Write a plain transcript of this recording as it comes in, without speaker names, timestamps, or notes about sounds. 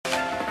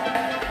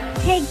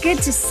Hey,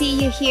 good to see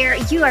you here.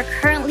 You are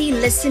currently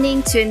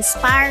listening to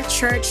Inspire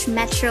Church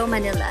Metro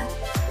Manila.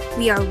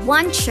 We are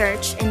one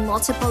church in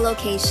multiple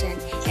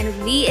locations,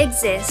 and we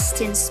exist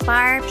to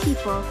inspire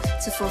people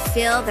to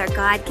fulfill their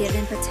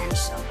God-given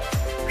potential.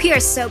 We are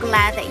so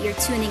glad that you're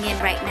tuning in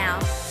right now.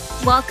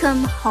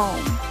 Welcome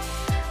home.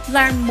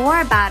 Learn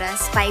more about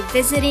us by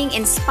visiting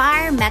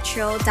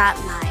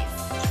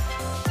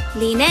inspiremetro.live.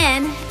 Lean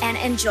in and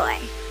enjoy.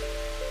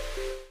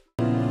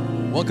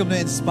 Welcome to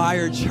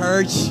Inspire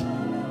Church.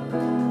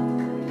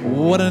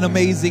 What an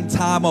amazing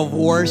time of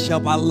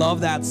worship. I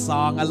love that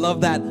song. I love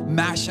that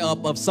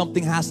mashup of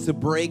something has to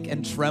break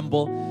and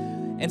tremble.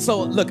 And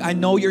so, look, I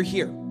know you're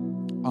here.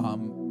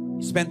 You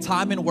spent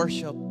time in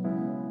worship.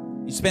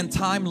 You spent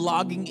time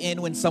logging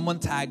in when someone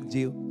tagged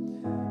you.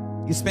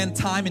 You spent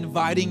time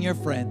inviting your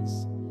friends.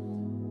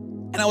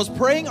 And I was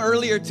praying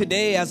earlier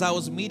today as I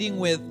was meeting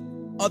with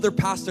other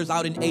pastors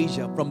out in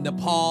Asia, from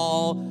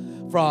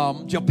Nepal,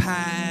 from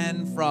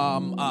Japan,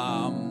 from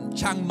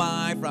Chiang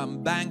Mai,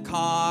 from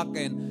Bangkok,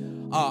 and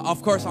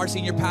of course our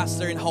senior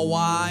pastor in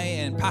Hawaii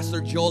and Pastor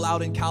Joel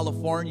out in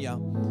California.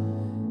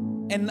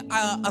 And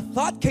a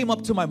thought came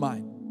up to my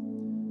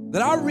mind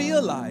that I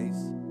realized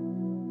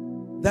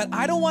that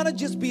I don't want to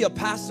just be a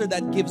pastor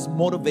that gives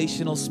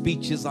motivational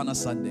speeches on a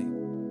Sunday.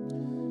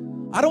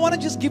 I don't want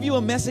to just give you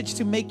a message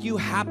to make you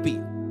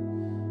happy.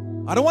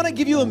 I don't want to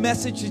give you a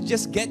message to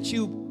just get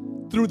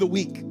you through the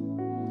week.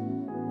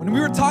 When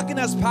we were talking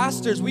as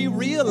pastors, we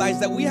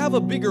realized that we have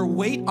a bigger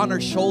weight on our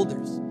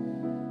shoulders.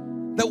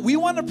 That we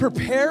want to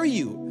prepare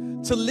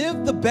you to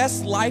live the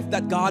best life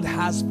that God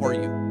has for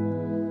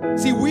you.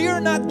 See, we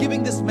are not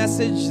giving this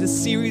message,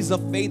 this series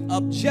of faith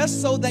up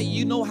just so that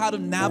you know how to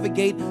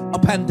navigate a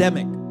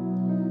pandemic.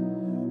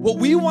 What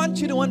we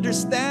want you to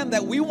understand,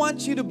 that we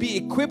want you to be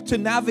equipped to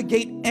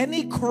navigate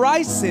any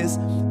crisis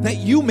that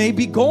you may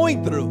be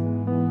going through.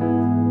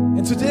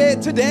 And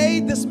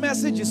today this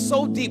message is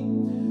so deep.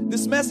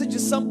 This message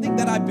is something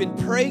that I've been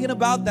praying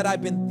about, that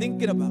I've been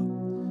thinking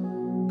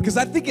about. Because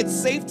I think it's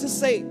safe to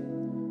say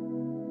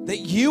that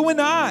you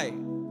and I,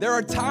 there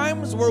are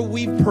times where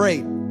we've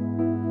prayed,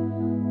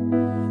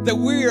 that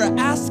we are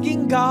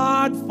asking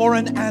God for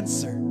an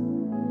answer.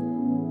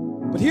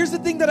 But here's the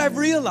thing that I've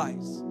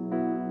realized,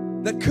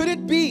 that could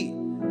it be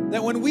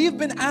that when we've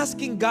been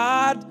asking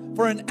God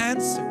for an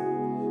answer,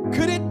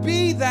 could it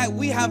be that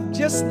we have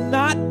just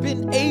not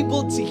been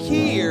able to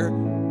hear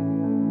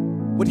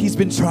what He's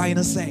been trying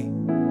to say?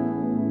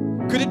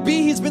 Could it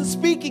be He's been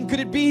speaking? Could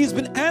it be He's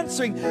been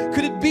answering?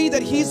 Could it be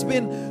that He's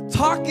been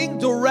talking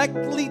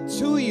directly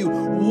to you,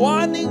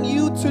 wanting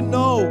you to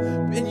know?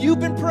 And you've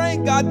been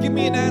praying, God, give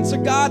me an answer.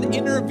 God,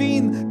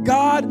 intervene.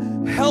 God,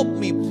 help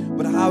me.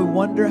 But I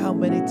wonder how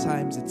many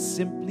times it's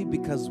simply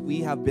because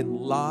we have been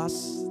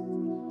lost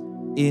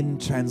in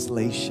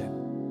translation.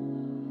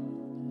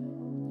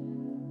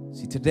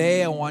 See,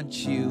 today I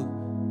want you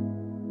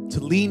to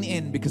lean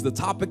in, because the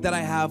topic that I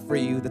have for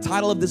you, the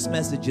title of this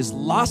message is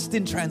Lost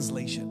in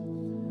Translation.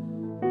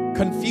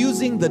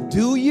 Confusing the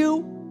do you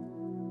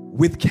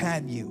with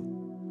can you.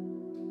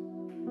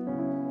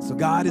 So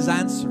God is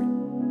answering,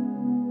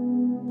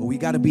 but we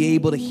got to be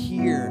able to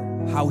hear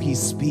how He's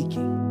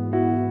speaking.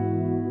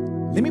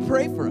 Let me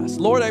pray for us.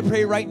 Lord, I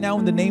pray right now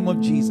in the name of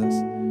Jesus.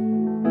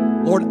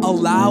 Lord,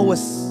 allow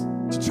us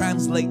to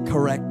translate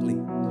correctly.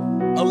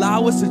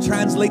 Allow us to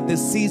translate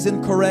this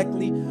season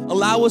correctly.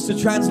 Allow us to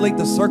translate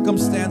the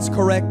circumstance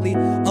correctly.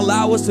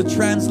 Allow us to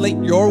translate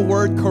your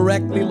word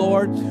correctly,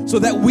 Lord, so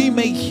that we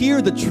may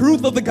hear the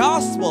truth of the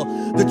gospel,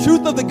 the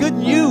truth of the good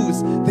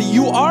news, that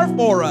you are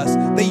for us,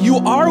 that you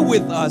are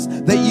with us,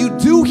 that you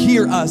do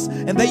hear us,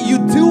 and that you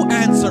do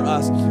answer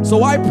us.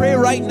 So I pray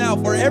right now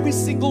for every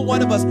single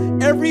one of us,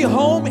 every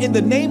home, in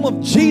the name of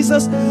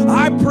Jesus.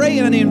 I pray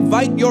and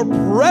invite your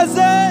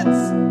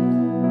presence.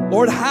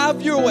 Lord,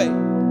 have your way.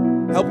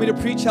 Help me to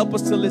preach, help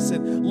us to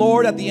listen.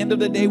 Lord, at the end of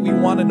the day, we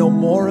want to know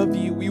more of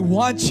you. We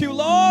want you,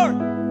 Lord.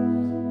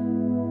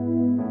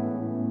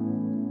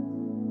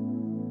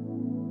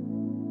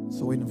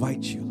 So we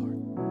invite you, Lord.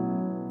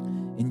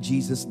 In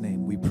Jesus'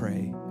 name we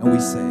pray and we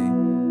say,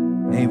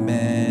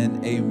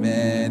 amen,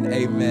 amen,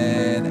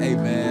 amen,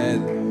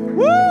 amen.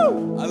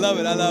 Woo! I love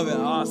it, I love it.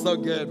 Oh, so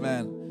good,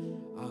 man.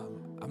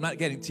 I'm not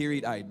getting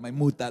teary-eyed. My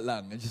mood that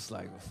lang. It's just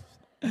like,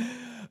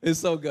 it's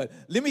so good.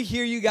 Let me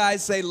hear you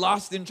guys say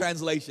lost in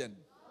translation.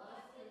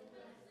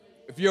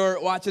 If you're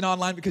watching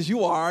online, because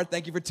you are,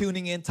 thank you for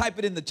tuning in. Type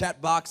it in the chat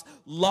box,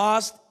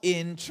 lost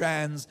in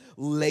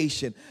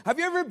translation. Have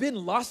you ever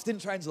been lost in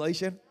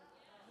translation?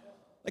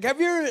 Like,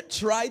 have you ever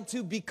tried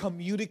to be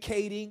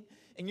communicating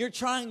and you're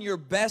trying your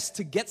best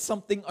to get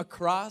something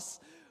across,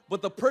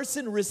 but the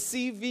person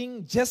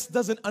receiving just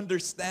doesn't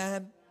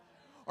understand?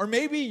 Or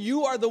maybe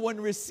you are the one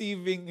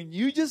receiving and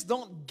you just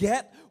don't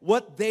get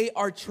what they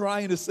are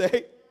trying to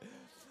say.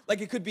 Like,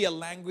 it could be a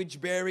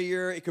language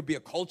barrier. It could be a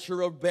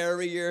cultural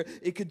barrier.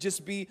 It could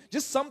just be,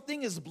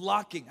 something is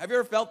blocking. Have you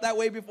ever felt that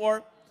way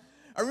before?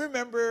 I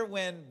remember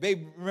when,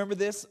 Babe, remember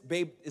this?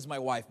 Babe is my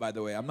wife, by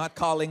the way. I'm not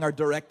calling our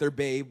director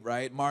Babe,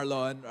 right?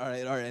 Marlon,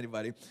 or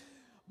anybody.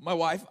 my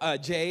wife,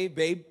 Jay,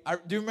 babe,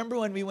 do you remember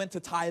when we went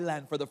to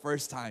Thailand for the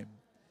first time?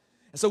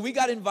 And so we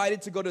got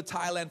invited to go to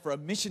Thailand for a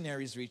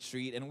missionaries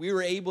retreat, and we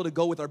were able to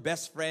go with our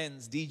best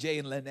friends, DJ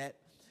and Lynette.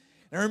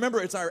 And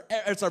remember, it's our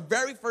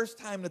very first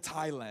time to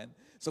Thailand.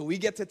 So we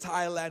get to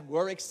Thailand,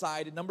 we're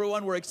excited. Number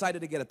one, we're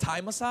excited to get a Thai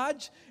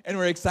massage, and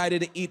we're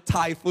excited to eat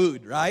Thai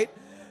food, right?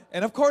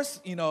 And of course,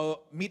 you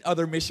know, meet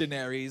other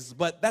missionaries,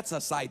 but that's a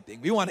side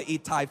thing. We want to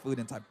eat Thai food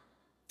in Thai.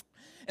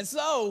 And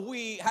so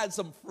we had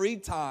some free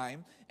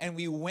time, and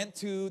we went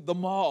to the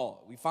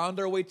mall. We found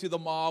our way to the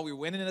mall. We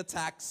went in a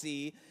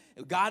taxi,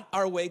 got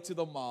our way to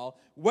the mall,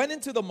 went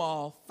into the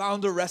mall,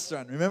 found a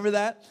restaurant. Remember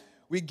that?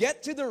 We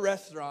get to the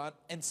restaurant,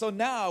 and so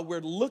now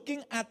we're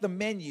looking at the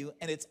menu,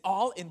 and it's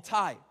all in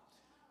Thai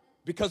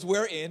because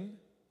we're in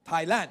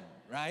Thailand,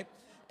 right?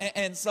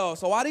 And so,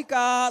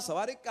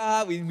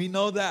 sawadika, we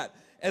know that.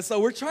 And so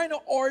we're trying to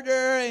order,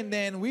 and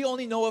then we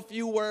only know a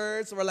few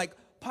words. So we're like,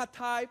 pad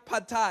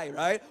thai,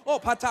 right? Oh,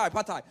 pad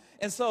thai.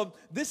 And so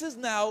this is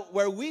now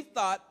where we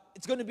thought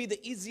it's going to be the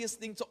easiest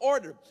thing to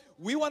order.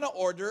 We want to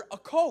order a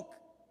Coke,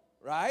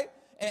 right?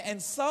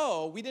 And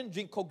so we didn't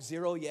drink Coke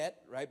Zero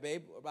yet, right,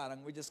 babe?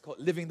 We're just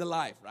living the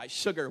life, right?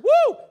 Sugar,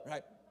 woo,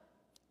 right?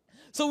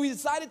 So we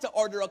decided to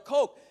order a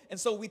Coke. And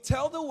so we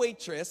tell the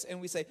waitress,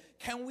 and we say,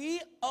 can we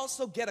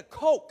also get a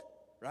Coke,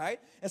 right?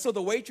 And so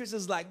the waitress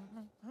is like,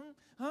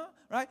 huh,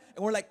 right?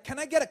 And we're like, can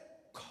I get a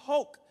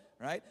Coke?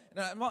 Right?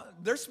 And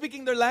they're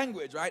speaking their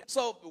language, right?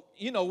 So,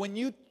 you know, when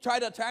you try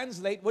to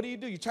translate, what do?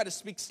 You try to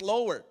speak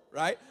slower,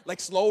 right? Like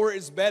slower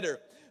is better.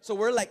 So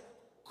we're like,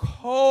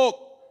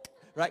 Coke,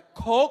 right?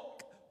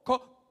 Coke,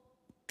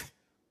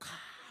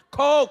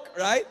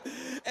 right?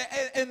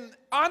 And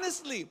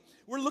honestly,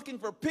 we're looking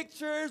for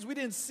pictures. We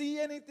didn't see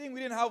anything.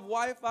 We didn't have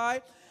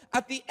Wi-Fi.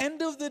 At the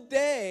end of the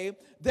day,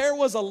 there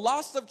was a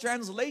loss of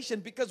translation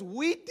because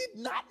we did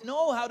not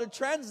know how to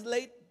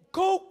translate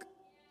Coke.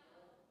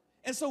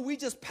 And so we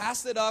just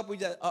passed it up. We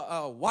just,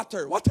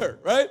 water,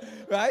 right?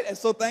 And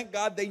so thank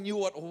God they knew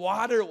what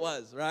water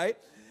was, right?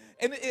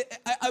 And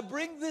I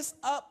bring this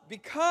up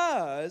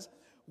because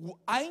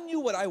I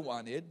knew what I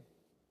wanted,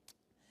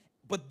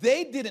 but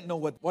they didn't know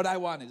what I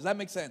wanted. Does that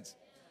make sense?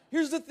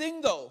 Here's the thing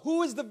though.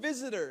 Who is the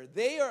visitor?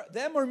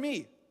 Them or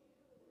me?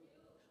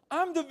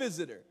 I'm the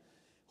visitor.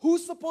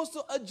 Who's supposed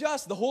to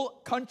adjust? The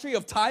whole country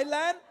of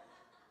Thailand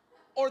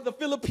or the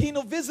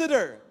Filipino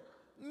visitor?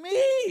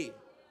 Me.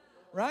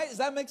 Right? Does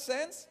that make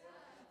sense?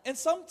 And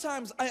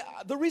sometimes,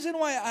 the reason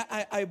why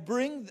I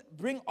bring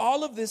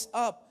all of this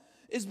up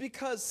is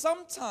because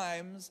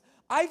sometimes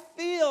I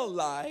feel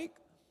like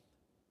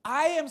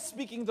I am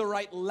speaking the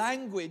right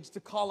language to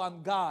call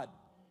on God.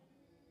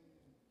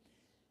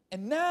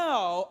 And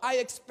now I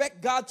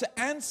expect God to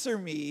answer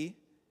me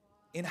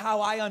in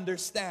how I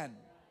understand.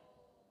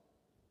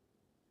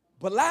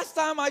 But last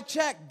time I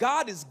checked,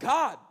 God is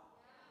God.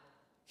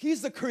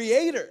 He's the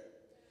creator.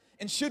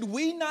 And should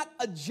we not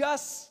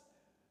adjust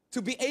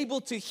to be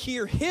able to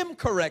hear Him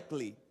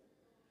correctly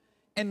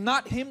and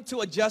not Him to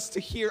adjust to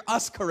hear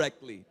us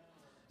correctly?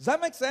 Does that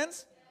make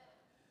sense?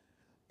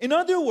 In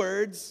other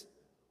words,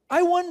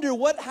 I wonder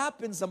what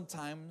happens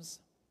sometimes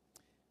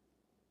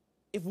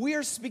if we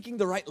are speaking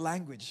the right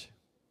language.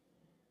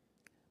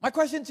 My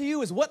question to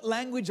you is, what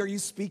language are you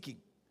speaking?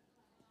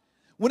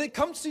 When it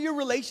comes to your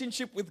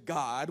relationship with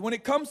God, when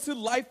it comes to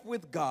life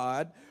with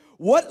God,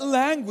 what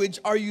language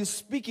are you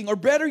speaking? Or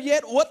better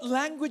yet, what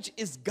language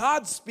is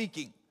God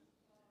speaking?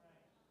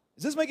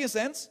 Is this making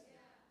sense?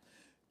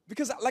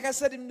 Because like I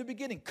said in the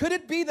beginning, could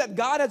it be that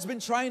God has been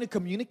trying to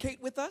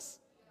communicate with us?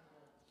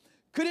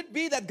 Could it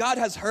be that God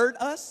has heard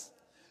us?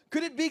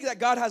 Could it be that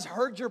God has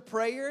heard your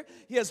prayer?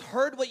 He has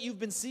heard what you've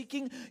been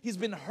seeking. He's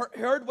been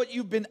heard what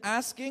you've been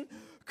asking.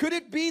 Could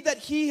it be that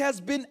He has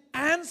been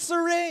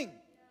answering?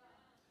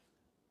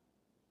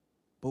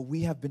 But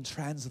we have been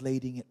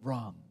translating it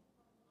wrong.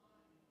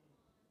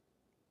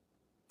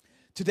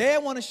 Today I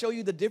want to show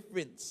you the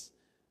difference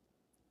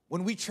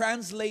when we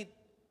translate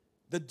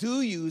the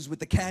do yous with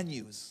the can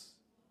yous,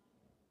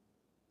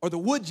 or the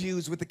would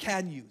yous with the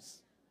can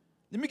yous.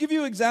 Let me give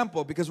you an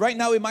example, because right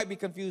now it might be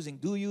confusing.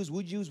 Do yous,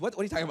 would yous, what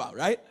are you talking about,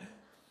 right?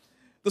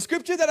 The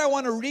scripture that I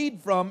want to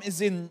read from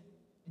is in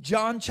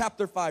John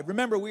chapter 5.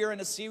 Remember, we are in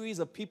a series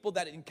of people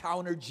that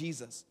encounter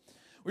Jesus.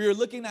 We are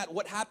looking at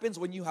what happens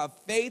when you have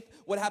faith,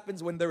 what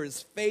happens when there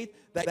is faith,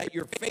 that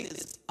your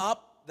faith is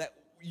up, that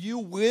you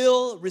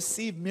will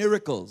receive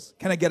miracles.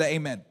 Can I get an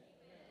amen?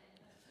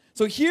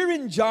 So here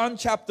in John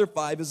chapter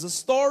 5 is a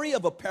story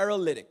of a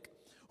paralytic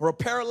or a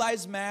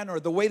paralyzed man,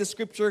 or the way the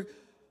scripture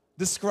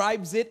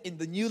describes it in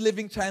the New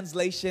Living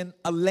Translation,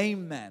 a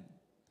lame man.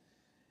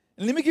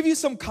 And let me give you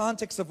some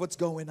context of what's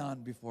going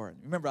on before.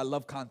 Remember, I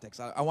love context.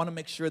 I want to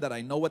make sure that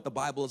I know what the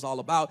Bible is all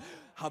about,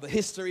 how the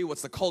history,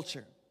 what's the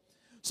culture.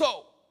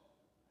 So,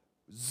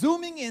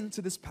 zooming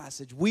into this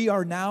passage, we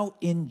are now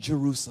in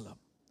Jerusalem.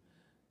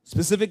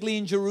 Specifically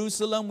in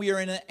Jerusalem, we are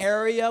in an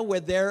area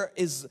where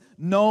it is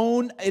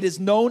known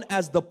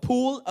as the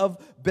Pool of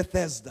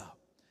Bethesda.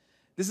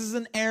 This is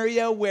an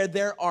area where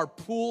there are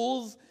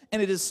pools,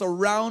 and it is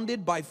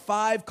surrounded by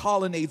 5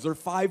 colonnades or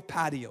 5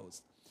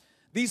 patios.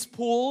 These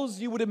pools,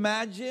 you would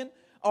imagine,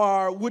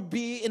 would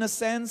be, in a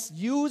sense,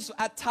 used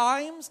at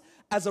times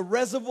as a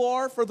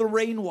reservoir for the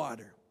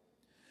rainwater.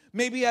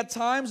 Maybe at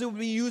times it would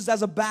be used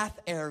as a bath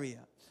area.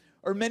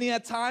 Or many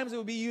at times it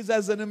would be used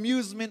as an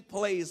amusement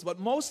place. But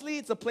mostly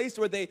it's a place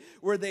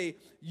where they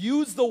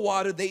use the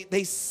water,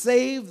 they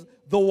save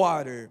the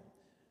water.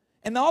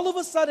 And all of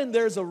a sudden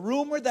there's a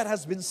rumor that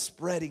has been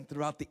spreading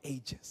throughout the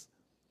ages.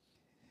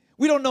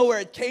 We don't know where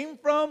it came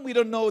from. We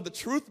don't know the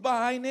truth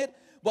behind it.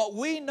 But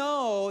we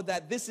know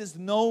that this is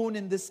known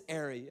in this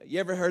area. You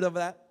ever heard of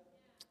that?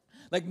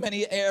 Like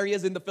many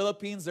areas in the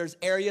Philippines, there's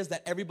areas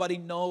that everybody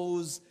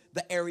knows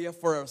the area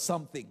for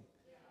something.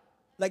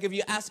 Like if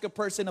you ask a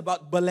person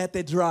about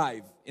Balete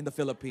Drive in the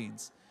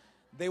Philippines,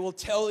 they will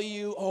tell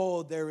you,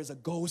 oh, there is a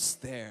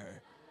ghost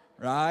there,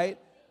 right?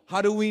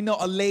 How do we know?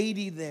 A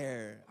lady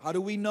there. How do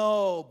we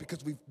know?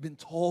 Because we've been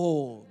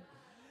told.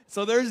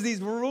 So there's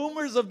these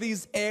rumors of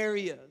these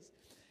areas.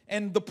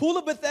 And the Pool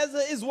of Bethesda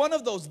is one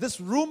of those. This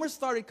rumor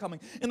started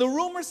coming. And the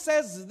rumor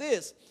says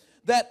this,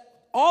 that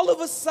all of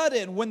a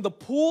sudden when the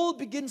pool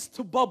begins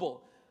to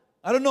bubble,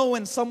 I don't know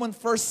when someone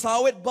first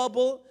saw it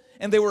bubble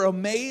and they were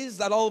amazed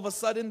that all of a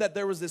sudden that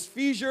there was this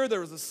fissure,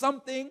 there was a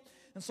something.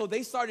 And so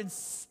they started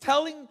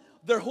telling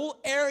their whole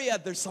area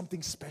there's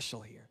something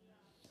special here.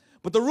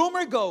 But the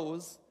rumor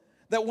goes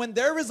that when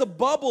there is a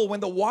bubble, when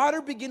the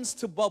water begins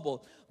to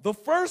bubble, the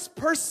first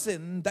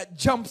person that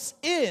jumps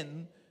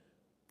in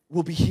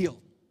will be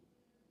healed.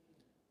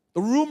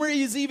 The rumor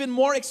is even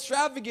more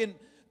extravagant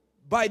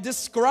by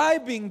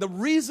describing the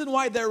reason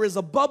why there is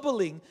a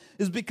bubbling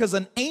is because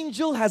an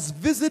angel has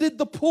visited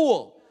the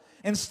pool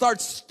and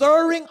starts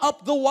stirring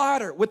up the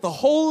water with a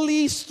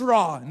holy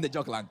straw. Hindi,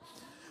 joke lang.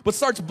 But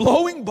starts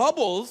blowing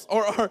bubbles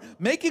or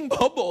making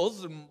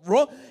bubbles,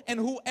 and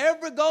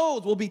whoever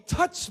goes will be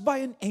touched by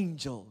an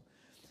angel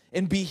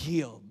and be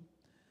healed.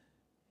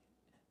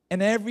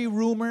 And every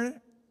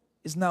rumor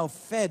is now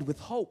fed with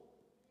hope.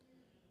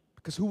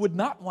 Because who would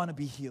not want to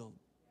be healed?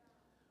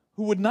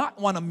 Who would not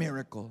want a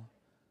miracle?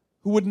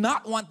 Who would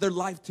not want their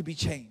life to be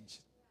changed?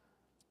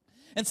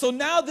 And so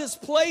now this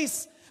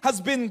place has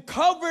been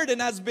covered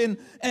and has been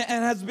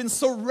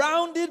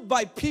surrounded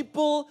by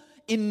people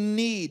in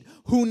need,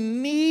 who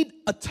need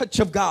a touch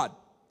of God.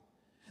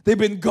 They've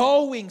been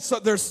going, so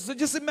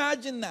just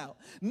imagine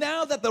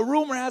now that the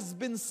rumor has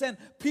been sent,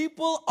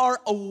 people are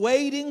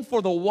awaiting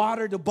for the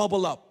water to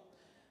bubble up.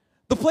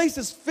 The place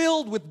is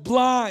filled with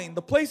blind.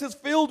 The place is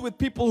filled with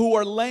people who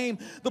are lame.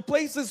 The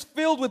place is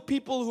filled with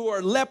people who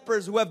are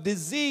lepers, who have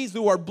disease,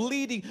 who are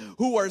bleeding,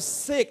 who are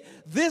sick.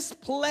 This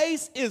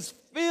place is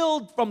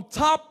filled from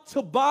top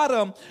to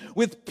bottom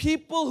with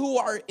people who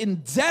are in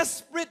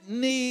desperate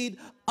need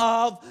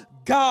of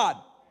God.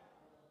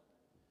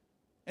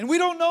 And we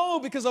don't know,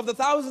 because of the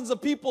thousands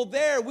of people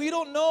there, we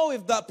don't know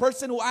if the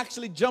person who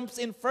actually jumps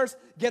in first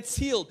gets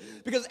healed.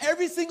 Because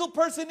every single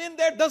person in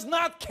there does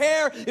not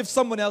care if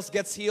someone else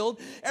gets healed.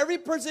 Every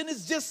person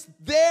is just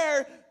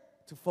there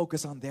to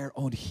focus on their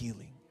own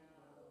healing.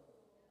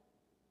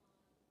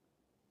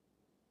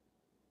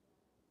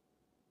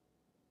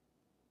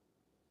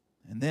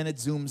 And then it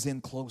zooms in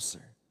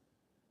closer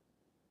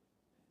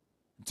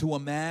to a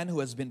man who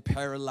has been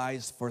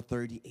paralyzed for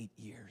 38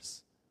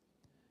 years.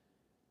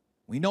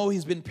 We know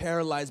he's been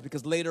paralyzed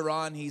because later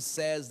on he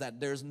says that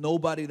there's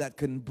nobody that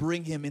can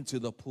bring him into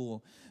the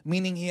pool.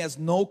 Meaning he has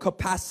no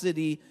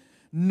capacity,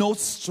 no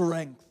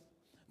strength.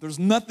 There's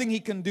nothing he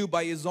can do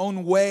by his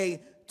own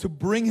way to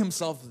bring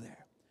himself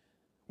there.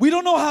 We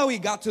don't know how he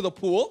got to the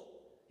pool.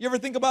 You ever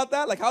think about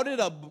that? Like, how did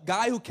a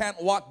guy who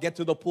can't walk get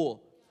to the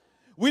pool?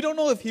 We don't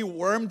know if he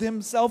wormed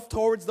himself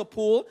towards the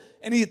pool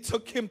and it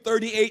took him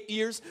 38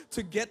 years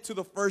to get to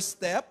the first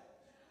step.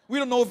 We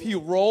don't know if he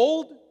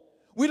rolled.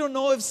 We don't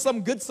know if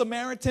some good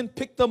Samaritan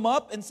picked them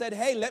up and said,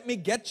 hey, let me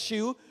get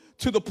you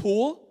to the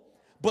pool,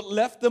 but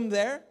left them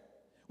there.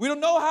 We don't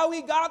know how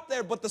he got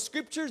there, but the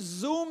scripture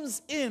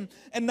zooms in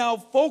and now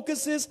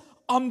focuses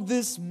on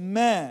this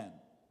man.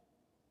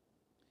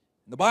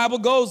 The Bible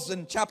goes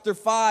in chapter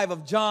 5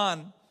 of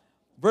John,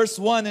 verse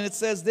 1, and it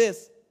says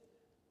this.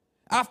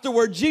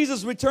 Afterward,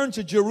 Jesus returned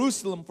to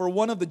Jerusalem for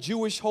one of the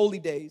Jewish holy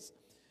days.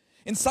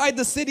 Inside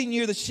the city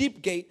near the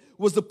sheep gate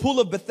was the pool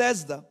of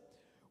Bethesda,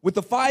 with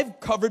the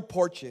 5 covered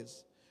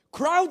porches.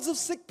 Crowds of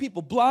sick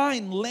people,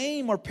 blind,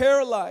 lame, or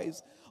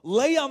paralyzed,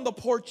 lay on the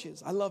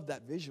porches. I love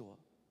that visual.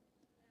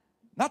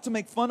 Not to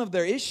make fun of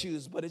their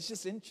issues, but it's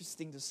just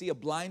interesting to see a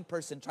blind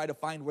person try to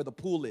find where the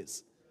pool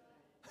is.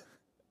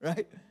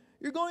 Right?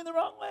 You're going the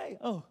wrong way.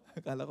 Oh,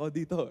 akala ko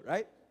dito,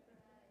 right?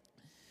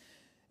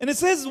 And it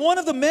says one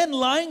of the men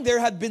lying there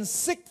had been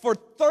sick for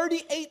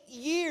 38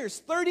 years.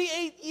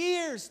 38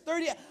 years.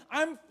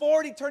 I'm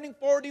 40, turning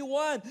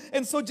 41.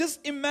 And so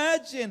just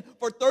imagine,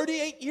 for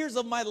 38 years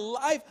of my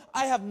life,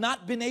 I have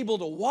not been able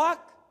to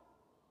walk.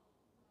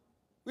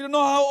 We don't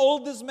know how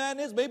old this man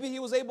is. Maybe he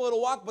was able to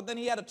walk, but then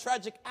he had a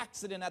tragic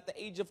accident at the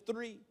age of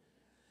 3.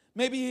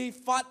 Maybe he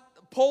fought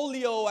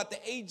polio at the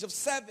age of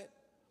 7.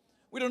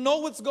 We don't know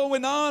what's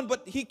going on,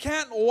 but he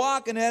can't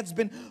walk, and it's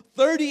been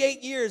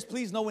 38 years.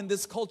 Please know, in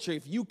this culture,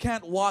 if you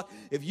can't walk,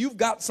 if you've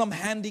got some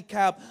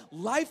handicap,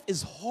 life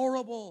is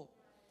horrible.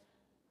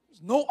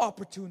 There's no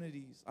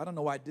opportunities. I don't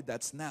know why I did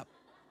that snap.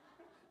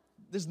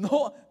 There's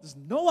no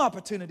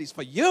opportunities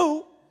for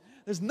you.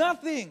 There's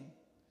nothing.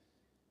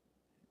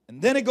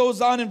 And then it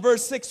goes on in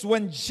verse 6,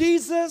 when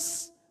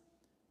Jesus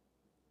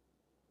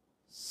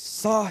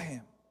saw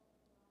him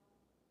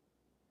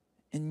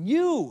and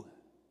knew,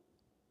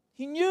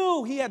 he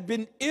knew he had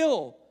been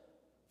ill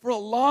for a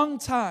long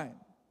time.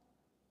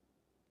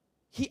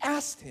 He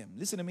asked him,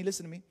 listen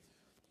to me.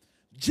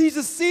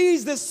 Jesus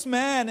sees this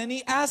man and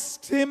he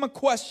asks him a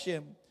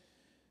question.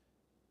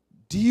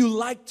 Do you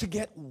like to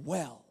get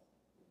well?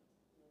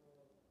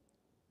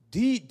 Do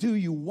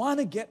you want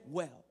to get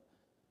well?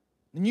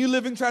 The New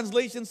Living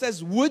Translation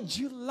says, would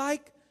you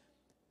like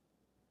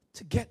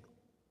to get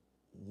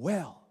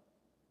well?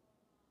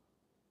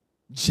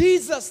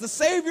 Jesus, the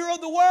Savior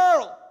of the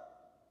world.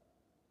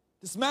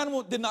 This man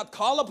did not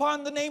call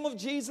upon the name of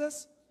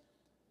Jesus.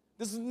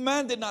 This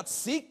man did not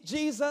seek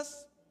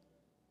Jesus.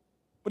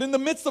 But in the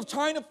midst of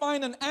trying to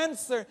find an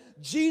answer,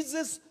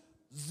 Jesus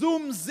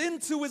zooms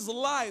into his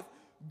life,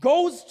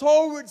 goes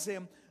towards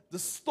him. The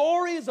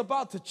story is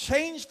about to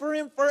change for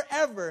him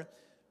forever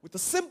with a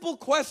simple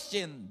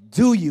question: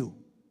 do you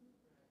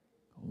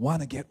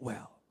want to get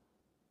well?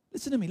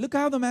 Listen to me. Look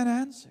how the man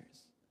answers.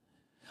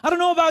 I don't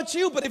know about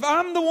you, but if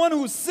I'm the one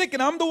who's sick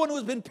and I'm the one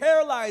who's been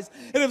paralyzed,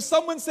 and if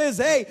someone says,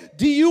 hey,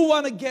 do you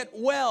want to get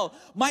well?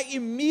 My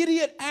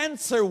immediate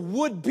answer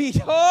would be,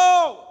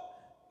 oh,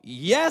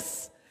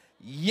 yes,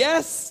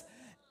 yes,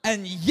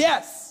 and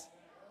yes.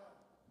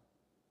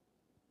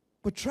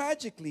 But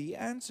tragically, he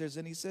answers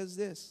and he says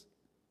this: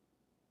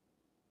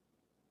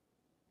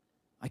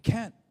 I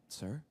can't,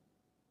 sir.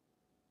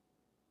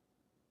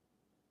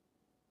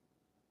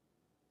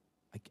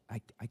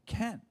 I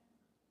can't.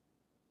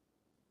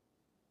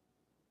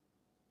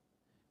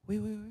 Wait.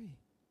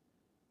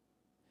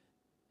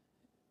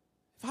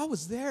 If I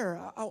was there,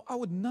 I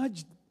would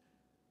nudge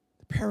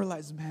the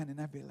paralyzed man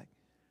and I'd be like,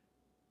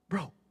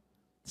 bro,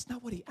 that's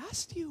not what he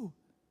asked you.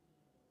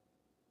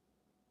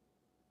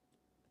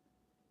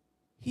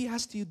 He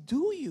asked you,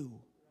 do you?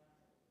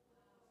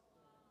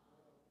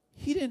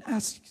 He didn't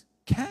ask,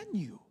 can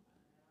you?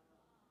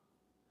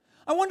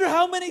 I wonder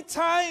how many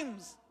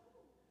times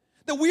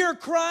that we are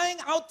crying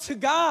out to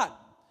God,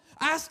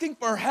 asking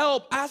for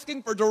help,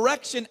 asking for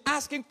direction,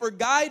 asking for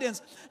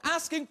guidance,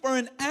 asking for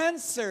an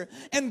answer.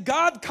 And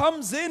God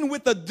comes in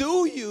with a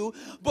do you,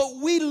 but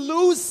we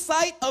lose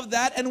sight of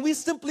that and we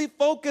simply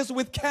focus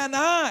with can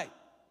I.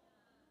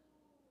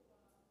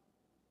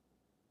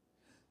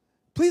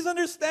 Please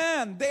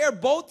understand, they are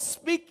both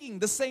speaking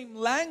the same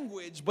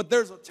language, but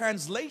there's a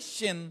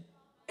translation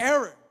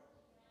error.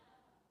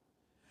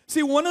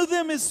 See, one of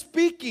them is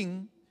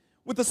speaking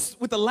with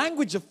the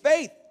language of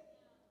faith.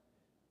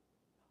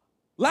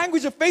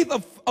 Language of faith,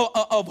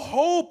 of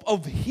hope,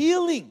 of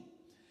healing.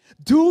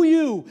 Do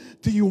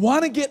you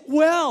want to get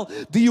well?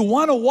 Do you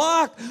want to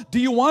walk? Do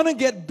you want to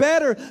get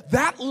better?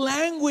 That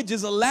language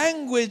is a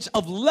language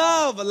of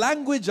love, a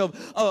language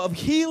of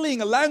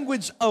healing, a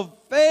language of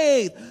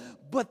faith.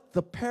 But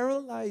the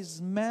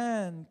paralyzed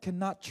man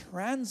cannot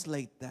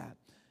translate that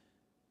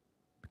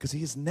because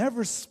he has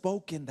never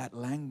spoken that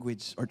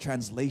language or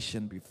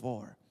translation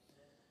before.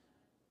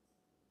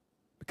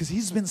 Because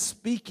he's been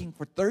speaking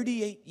for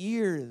 38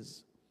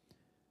 years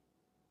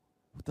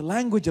with the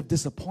language of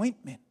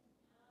disappointment,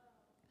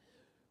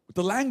 with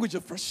the language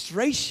of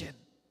frustration,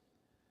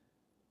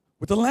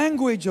 with the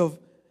language of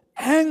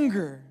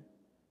anger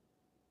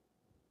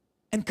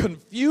and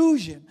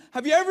confusion.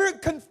 Have you ever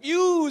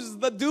confused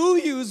the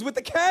do-yous with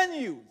the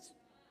can-yous?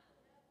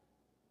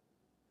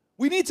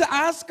 We need to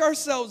ask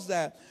ourselves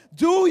that.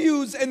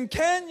 Do-yous and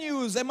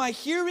can-yous, am I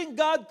hearing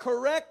God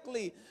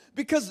correctly?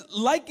 Because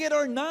like it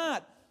or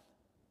not,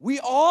 we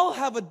all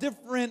have a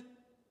different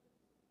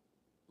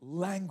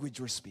language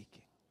we're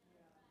speaking.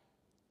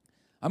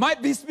 I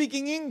might be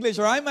speaking English,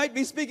 or I might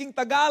be speaking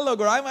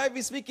Tagalog, or I might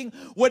be speaking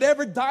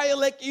whatever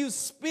dialect you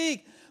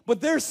speak, but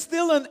there's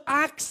still an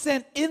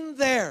accent in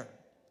there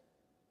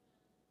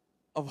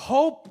of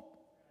hope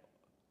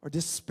or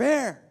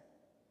despair,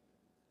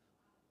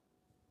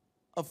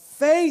 of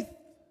faith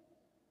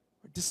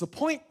or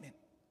disappointment.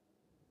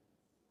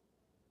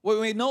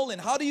 Wait, Nolan,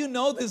 how do you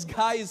know this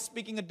guy is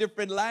speaking a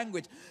different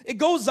language? It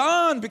goes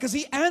on because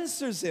he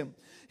answers him.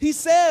 He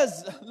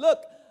says,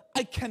 look,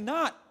 I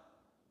cannot.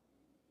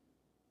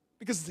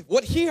 Because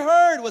what he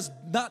heard was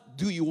not,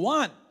 do you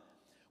want?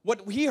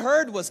 What he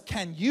heard was,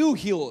 can you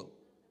heal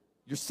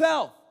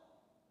yourself?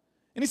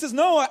 And he says,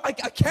 no, I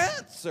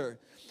can't, sir.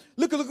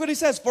 Look what he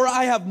says, for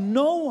I have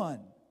no one.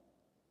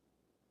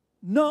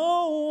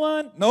 I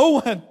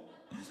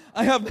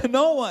have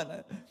no one.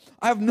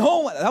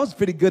 That was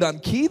pretty good on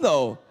key,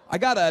 though. I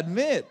gotta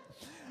admit.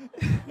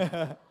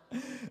 I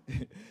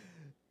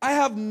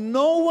have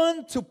no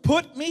one to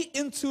put me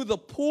into the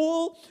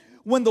pool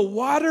when the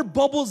water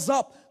bubbles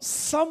up.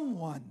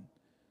 Someone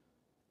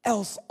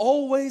else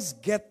always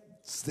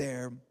gets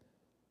there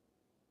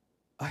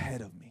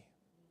ahead of me.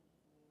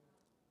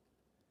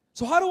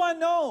 So how do I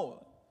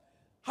know?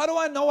 How do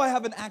I know I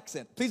have an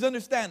accent? Please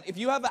understand, if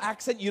you have an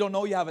accent, you don't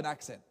know you have an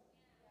accent.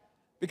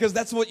 Because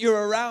that's what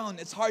you're around.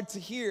 It's hard to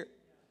hear,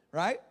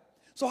 right?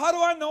 So how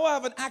do I know I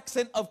have an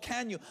accent of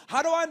can you?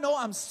 How do I know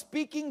I'm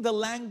speaking the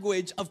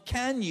language of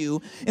can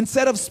you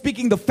instead of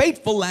speaking the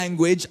faithful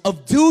language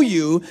of do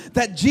you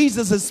that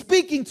Jesus is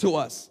speaking to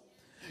us?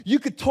 You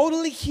could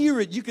totally hear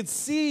it. You could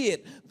see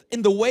it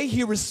in the way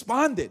he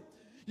responded.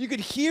 You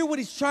could hear what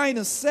he's trying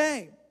to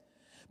say.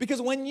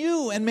 Because when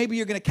you, and maybe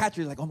you're going to catch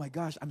it, you're like, oh my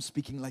gosh, I'm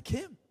speaking like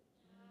him.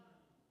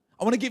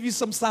 I want to give you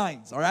some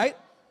signs, all right?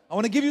 I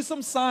want to give you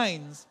some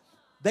signs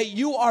that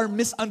you are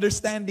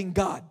misunderstanding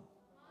God.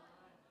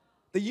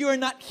 That you are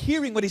not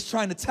hearing what he's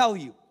trying to tell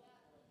you.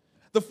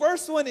 The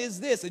first one is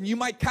this, and you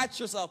might catch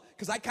yourself,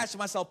 because I catch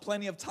myself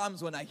plenty of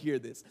times when I hear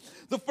this.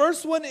 The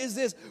first one is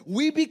this: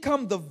 we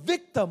become the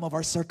victim of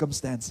our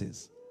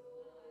circumstances.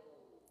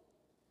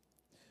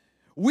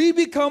 We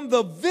become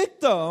the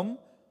victim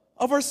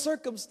of our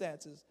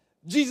circumstances.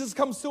 Jesus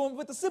comes to him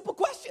with a simple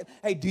question.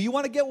 Hey, do you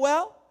want to get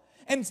well?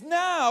 And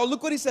now,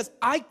 look what he says.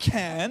 I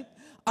can't.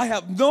 I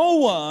have no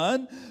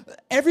one.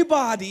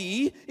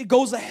 Everybody, it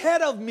goes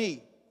ahead of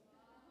me.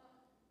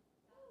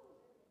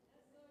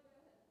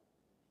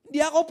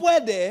 Hindi ako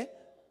pwede.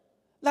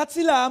 Lahat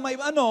sila may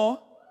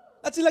ano.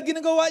 Lahat sila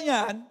ginagawa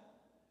niyan.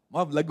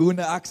 Ma'am,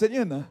 Laguna accent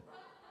yun, ha?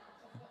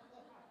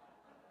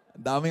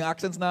 Ang daming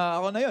accents na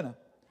ako na yun, ha?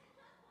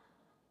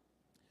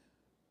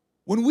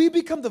 When we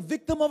become the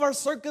victim of our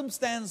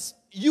circumstance,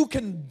 you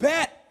can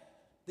bet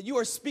that you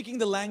are speaking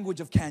the language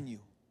of can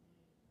you.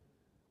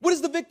 What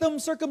is the victim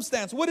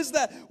circumstance? What is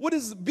that? What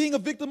is being a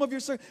victim of your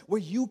circumstance? Where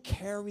you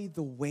carry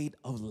the weight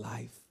of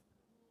life.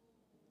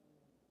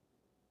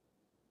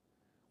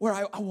 Where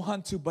I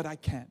want to, but I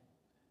can't.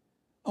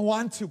 I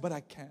want to, but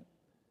I can't.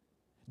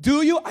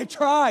 Do you? I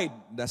tried.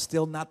 That's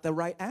still not the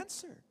right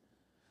answer.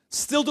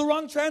 Still the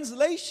wrong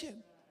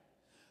translation.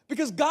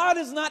 Because God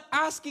is not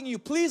asking you,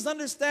 please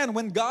understand,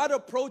 when God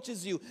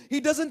approaches you, he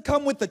doesn't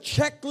come with a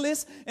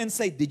checklist and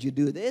say, did you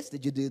do this?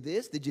 Did you do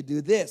this? Did you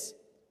do this?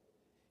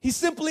 He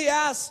simply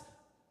asks,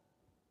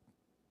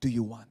 do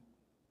you want?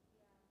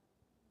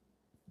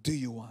 Do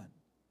you want?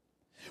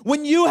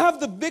 When you have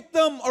the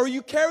victim, or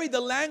you carry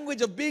the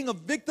language of being a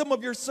victim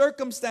of your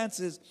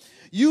circumstances,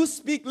 you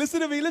speak,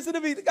 listen to me,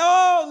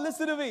 oh,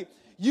 listen to me.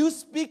 You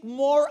speak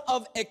more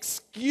of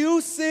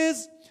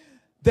excuses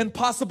than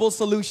possible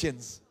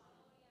solutions.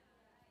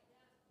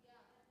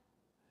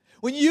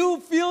 When you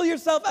feel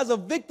yourself as a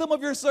victim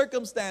of your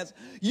circumstance,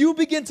 you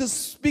begin to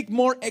speak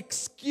more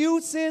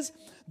excuses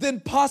than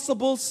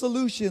possible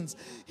solutions.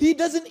 He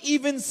doesn't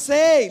even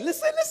say,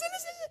 listen.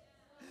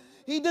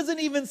 He doesn't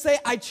even say,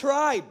 I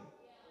tried.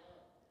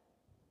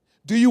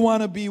 Do you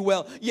want to be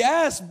well?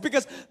 Yes,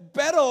 because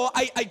pero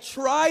I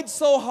tried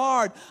so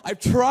hard. I've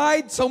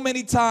tried so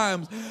many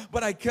times,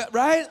 but I can't,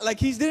 right? Like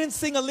he didn't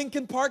sing a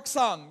Linkin Park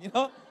song, you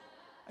know?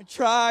 I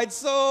tried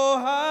so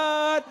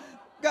hard,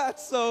 got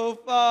so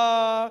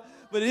far,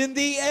 but in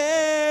the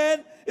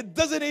end, it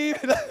doesn't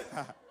even.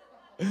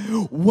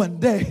 One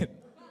day.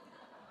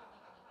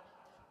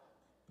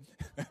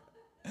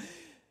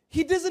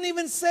 He doesn't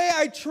even say,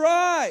 I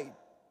tried.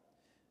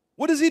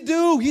 What does he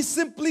do? He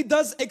simply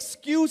does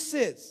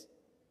excuses.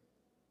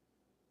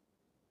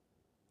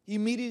 He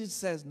immediately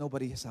says,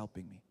 nobody is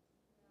helping me.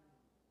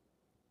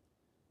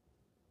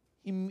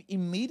 He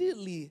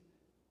immediately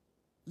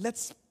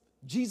lets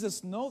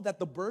Jesus know that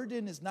the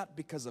burden is not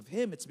because of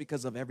him, it's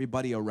because of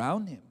everybody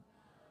around him.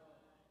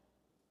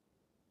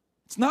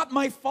 It's not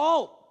my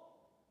fault.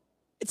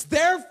 It's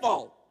their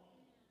fault.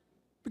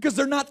 Because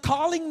they're not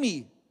calling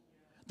me.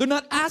 They're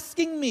not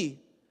asking me.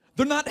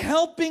 They're not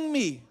helping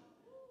me.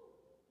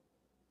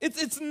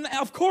 It's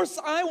of course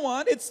I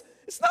want. It's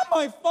not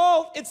my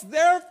fault. It's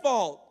their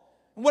fault.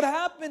 And what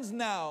happens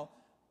now?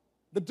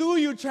 The do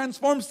you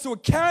transforms to a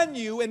can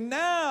you, and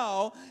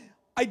now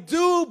I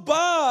do,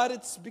 but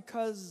it's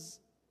because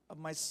of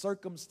my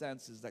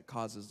circumstances that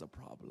causes the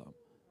problem.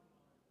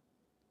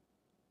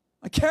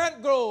 I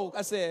can't grow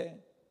kasi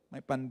may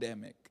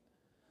pandemic.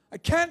 I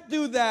can't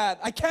do that.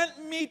 I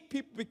can't meet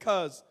people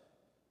because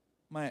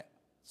my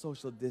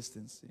social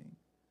distancing.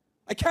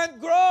 I can't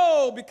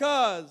grow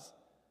because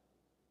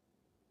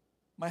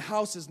my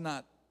house is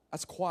not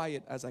as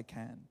quiet as I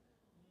can.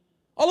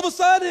 All of a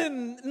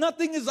sudden,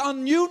 nothing is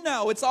on you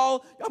now. It's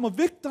all, I'm a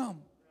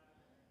victim.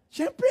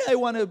 Siyempre, I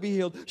want to be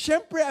healed.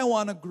 Siyempre, I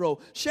want to grow.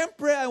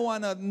 Siyempre, I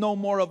want to know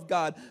more of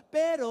God.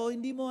 Pero,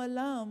 hindi mo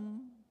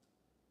alam.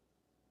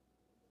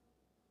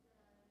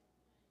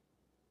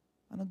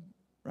 Ano,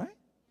 right?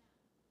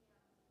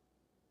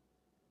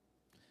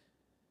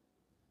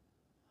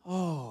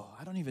 Oh,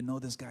 I don't even know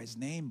this guy's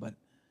name, but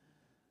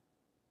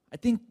I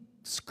think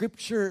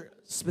Scripture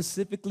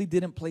specifically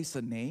didn't place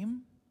a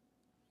name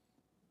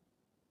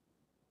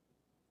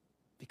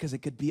because it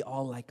could be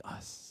all like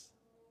us.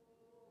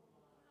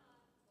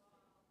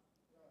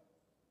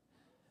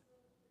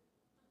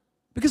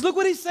 Because look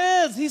what he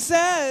says. He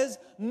says,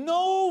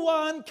 no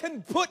one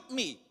can put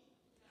me.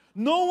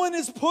 No one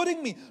is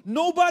putting me.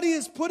 Nobody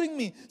is putting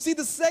me. See,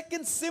 the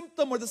second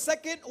symptom or the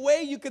second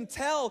way you can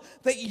tell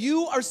that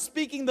you are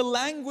speaking the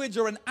language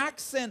or an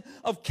accent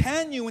of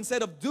can you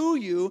instead of do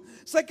you.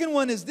 Second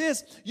one is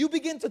this. You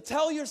begin to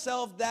tell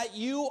yourself that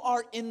you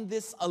are in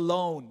this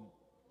alone.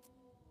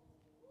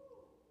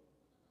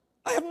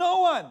 I have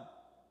no one.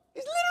 He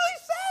literally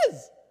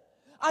says,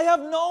 I have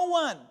no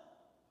one.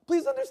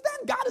 Please understand,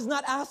 God is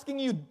not asking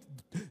you,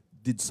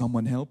 did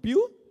someone help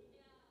you?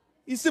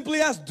 He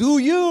simply asks, do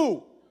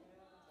you?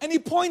 And he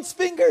points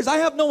fingers. I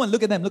have no one.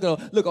 Look at them.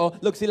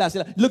 Look sila.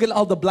 Look at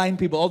all the blind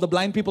people. All the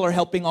blind people are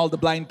helping all the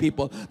blind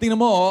people. Tingnan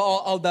mo,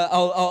 all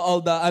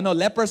the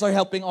lepers are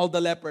helping all the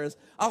lepers.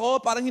 Ako,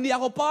 parang hindi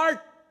ako part.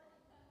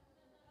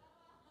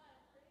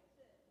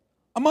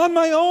 I'm on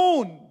my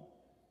own.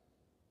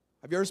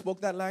 Have you ever spoke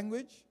that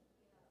language?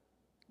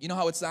 You know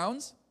how it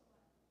sounds?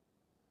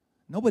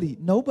 Nobody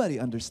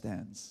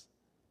understands.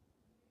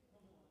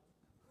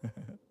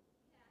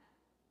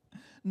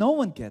 No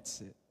one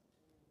gets it.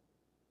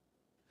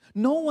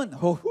 No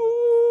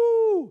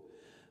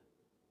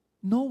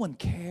one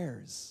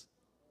cares.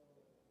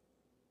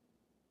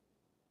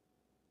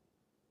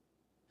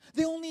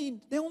 They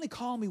only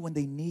call me when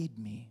they need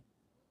me.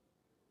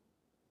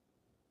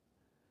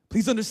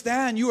 Please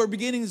understand, you are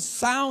beginning to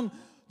sound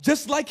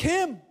just like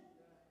him.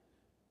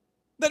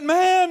 That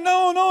man,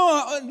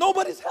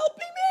 nobody's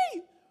helping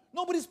me.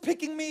 Nobody's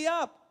picking me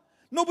up.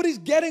 Nobody's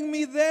getting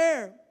me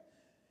there.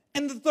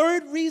 And the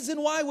third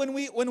reason why when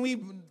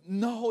we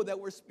know that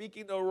we're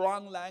speaking the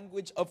wrong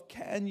language of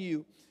can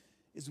you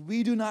is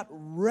we do not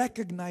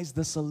recognize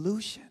the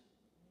solution.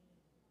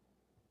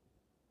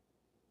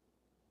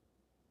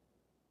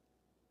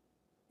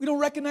 We don't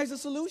recognize the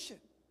solution.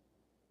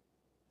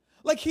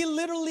 Like he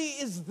literally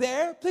is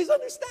there. Please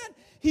understand.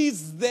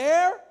 He's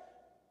there,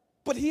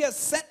 but he has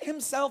set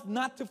himself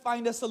not to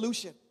find a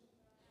solution.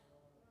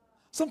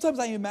 Sometimes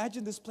I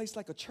imagine this place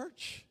like a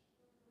church.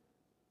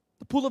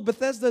 The Pool of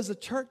Bethesda is a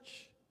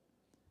church.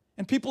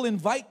 And people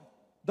invite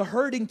the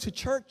hurting to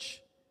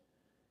church.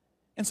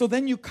 And so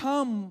then you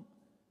come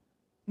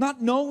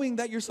not knowing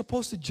that you're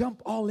supposed to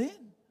jump all in.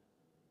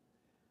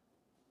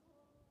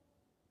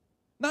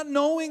 Not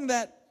knowing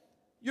that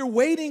you're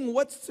waiting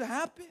what's to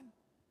happen.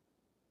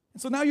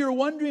 And so now you're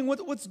wondering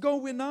what's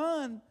going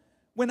on.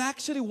 When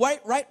actually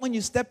right when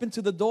you step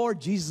into the door,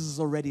 Jesus is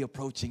already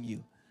approaching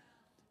you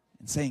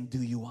and saying,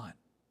 do you want?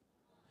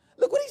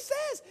 Look what he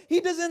says. He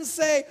doesn't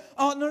say,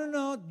 oh,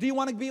 no. Do you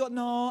want to be?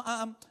 No,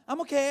 I'm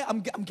okay.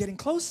 I'm getting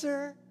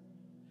closer.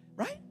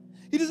 Right?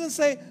 He doesn't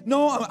say,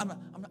 no,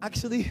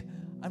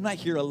 I'm not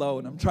here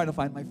alone. I'm trying to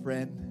find my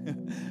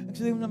friend.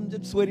 Actually, I'm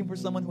just waiting for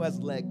someone who has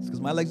legs because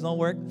my legs don't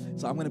work.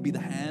 So I'm going to be the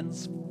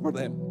hands for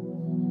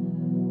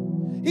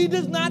them. He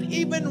does not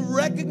even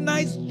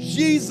recognize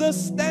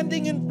Jesus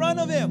standing in front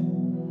of him.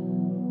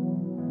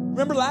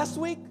 Remember last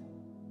week?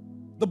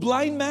 The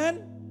blind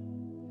man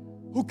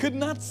who could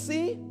not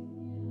see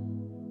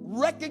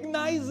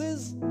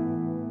recognizes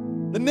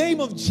the name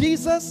of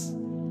Jesus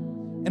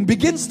and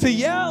begins to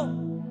yell.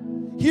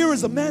 Here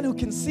is a man who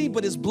can see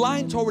but is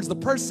blind towards the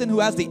person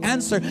who has the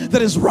answer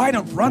that is right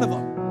in front of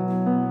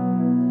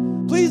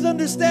him. Please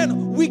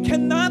understand, we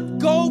cannot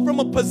go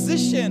from a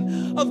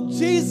position of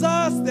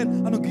Jesus,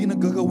 then ano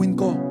ginagagawin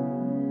ko?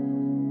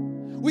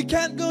 We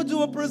can't go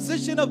to a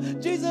position of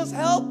Jesus,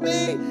 help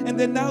me, and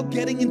then now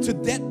getting into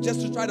debt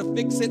just to try to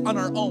fix it on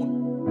our own.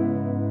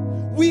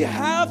 We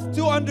have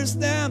to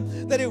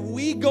understand that if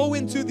we go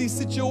into these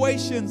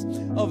situations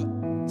of,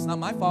 it's not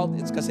my fault,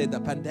 it's because of the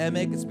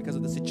pandemic, it's because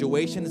of the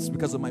situation, it's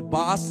because of my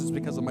boss, it's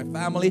because of my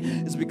family,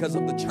 it's because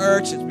of the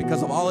church, it's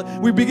because of all it.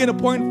 We begin to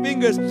point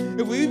fingers.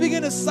 If we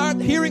begin to start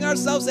hearing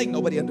ourselves saying,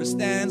 nobody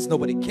understands,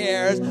 nobody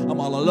cares,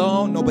 I'm all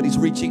alone, nobody's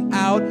reaching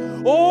out,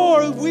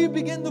 or if we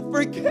begin to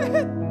forget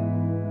that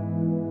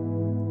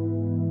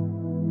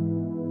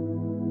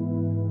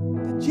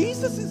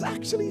Jesus is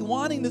actually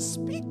wanting to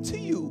speak to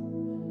you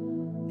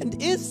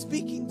and is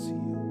speaking to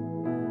you.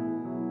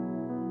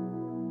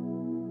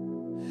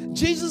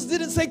 Jesus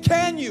didn't say,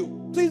 can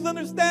you? Please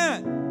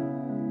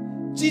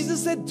understand.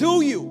 Jesus said,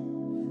 do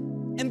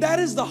you? And that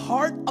is the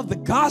heart of the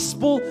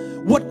gospel,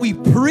 what we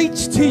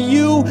preach to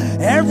you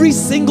every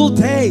single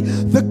day.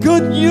 The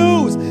good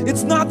news,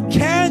 it's not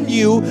can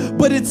you,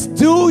 but it's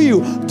do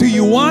you. Do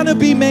you want to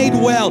be made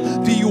well?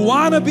 Do you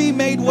want to be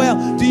made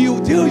well? Do you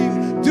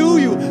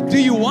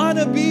want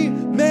to be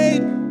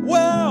made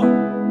well?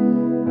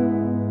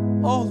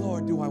 Oh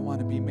Lord, do I want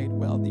to be made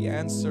well? The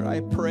answer, I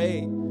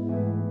pray,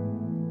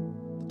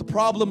 the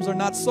problems are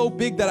not so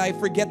big that I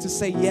forget to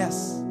say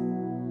yes.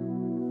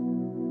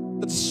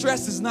 That the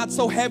stress is not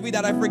so heavy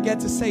that I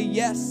forget to say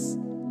yes.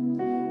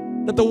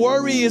 That the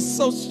worry is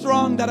so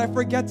strong that I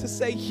forget to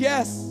say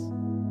yes.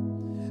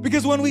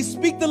 Because when we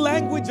speak the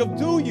language of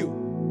do you,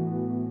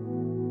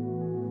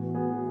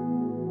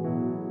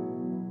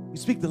 we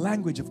speak the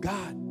language of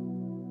God.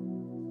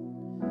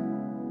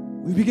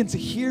 We begin to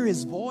hear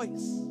His voice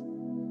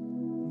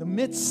in the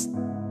midst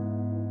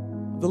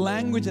of the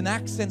language and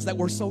accents that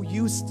we're so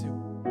used to.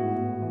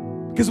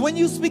 Because when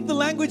you speak the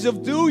language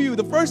of do you,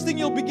 the first thing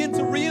you'll begin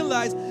to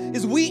realize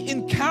is we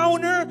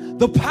encounter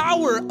the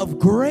power of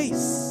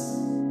grace.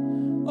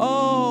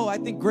 Oh, I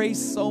think grace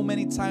so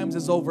many times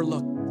is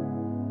overlooked.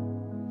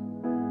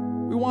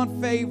 We want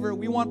favor,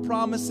 we want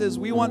promises,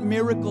 we want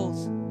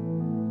miracles.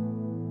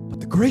 But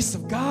the grace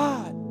of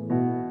God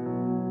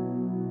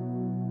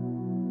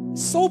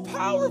is so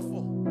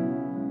powerful.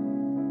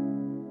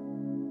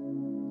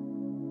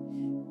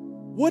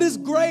 What is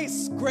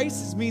grace?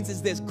 Grace means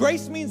is this.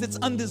 Grace means it's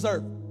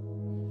undeserved.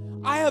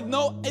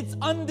 It's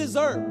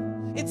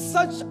undeserved. It's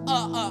such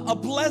a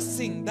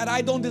blessing that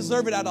I don't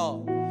deserve it at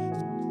all.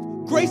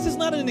 Grace is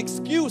not an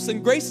excuse,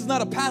 and grace is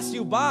not a pass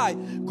you by.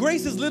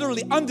 Grace is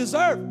literally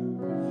undeserved.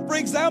 For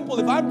example,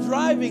 if I'm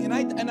driving and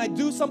I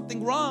do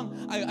something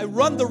wrong, I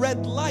run the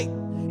red light,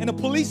 and the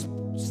police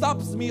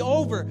stops me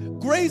over.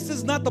 Grace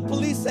is not the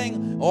police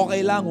saying,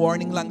 okay lang,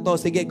 warning lang to,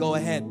 sige, go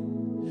ahead.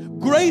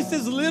 Grace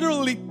is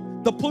literally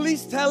the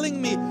police telling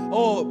me,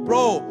 oh,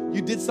 bro,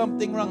 you did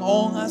something wrong.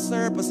 Oh nga,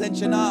 sir,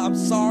 pasensya na. I'm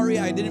sorry.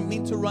 I didn't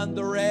mean to run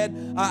the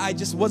red. I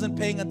just wasn't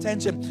paying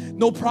attention.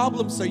 No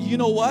problem, sir. You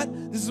know what?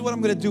 This is what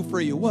I'm going to do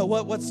for you.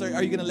 What, sir?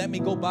 Are you going to let me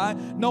go by?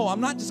 No,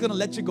 I'm not just going to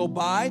let you go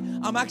by.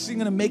 I'm actually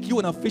going to make you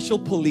an official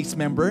police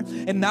member.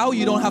 And now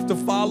you don't have to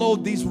follow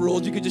these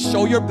rules. You can just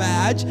show your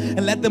badge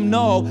and let them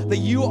know that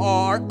you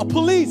are a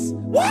police.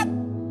 What?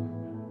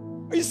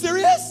 Are you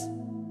serious?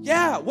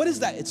 Yeah. What is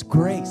that? It's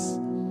grace.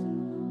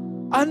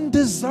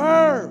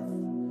 Undeserved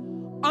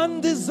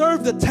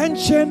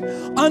attention,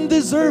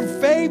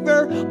 undeserved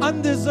favor,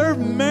 undeserved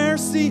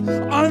mercy,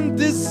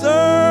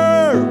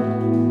 undeserved.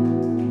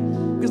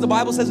 Because the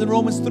Bible says in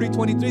Romans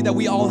 3:23 that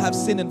we all have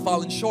sinned and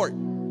fallen short.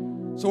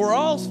 So we're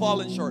all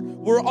fallen short.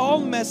 We're all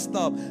messed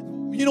up.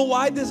 You know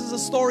why this is a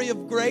story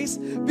of grace?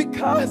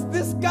 Because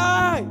this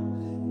guy,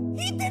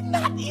 he did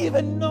not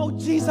even know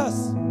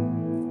Jesus.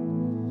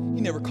 He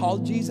never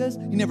called Jesus.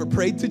 He never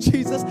prayed to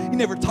Jesus. He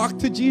never talked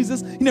to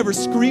Jesus. He never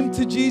screamed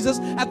to Jesus.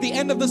 At the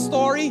end of the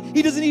story,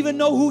 he doesn't even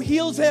know who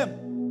heals him.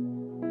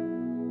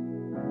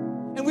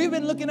 And we've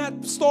been looking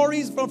at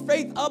stories from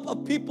Faith Up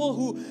of people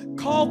who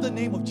called the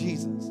name of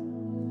Jesus.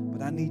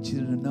 But I need you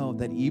to know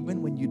that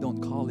even when you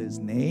don't call his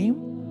name,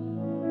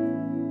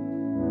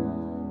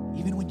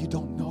 even when you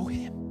don't know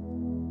him,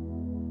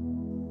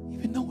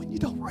 even though when you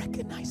don't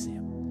recognize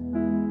him,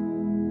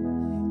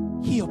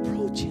 he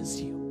approaches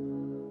you.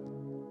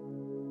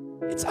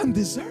 It's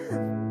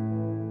undeserved.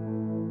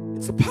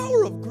 It's the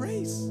power of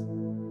grace.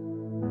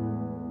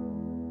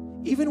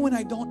 Even when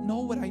I don't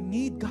know what I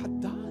need,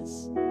 God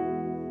does.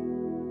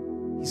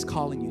 He's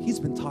calling you. He's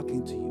been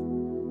talking to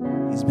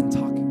you. He's been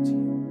talking to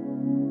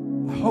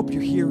you. I hope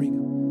you're hearing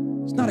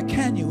him. It's not a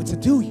can you, it's a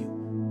do you.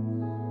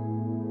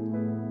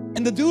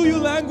 And the do you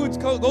language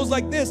goes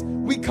like this.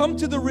 We come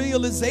to the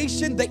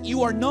realization that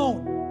you are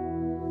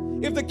known.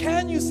 If the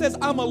can you says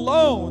I'm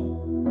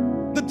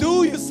alone, the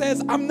do you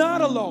says I'm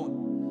not alone.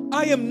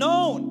 I am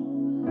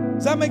known.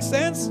 Does that make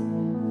sense?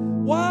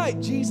 Why?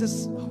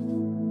 Jesus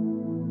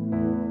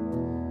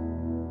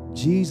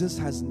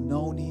has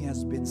known he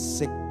has been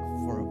sick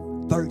for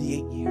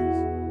 38 years.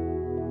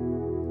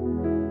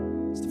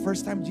 It's the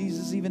first time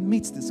Jesus even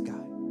meets this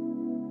guy.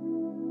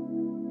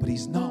 But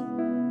he's known.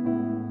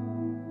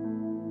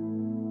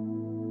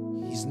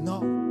 He's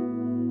known.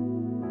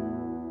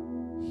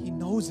 He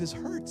knows his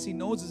hurts. He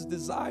knows his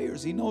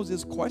desires. He knows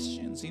his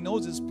questions. He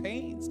knows his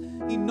pains.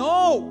 He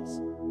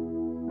knows.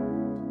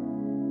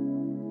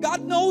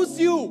 God knows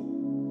you.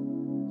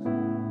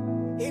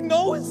 He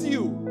knows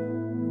you.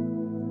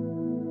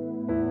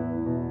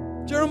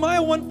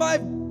 Jeremiah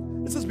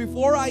 1:5, it says,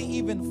 before I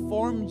even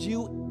formed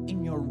you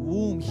in your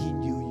womb, he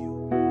knew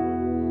you.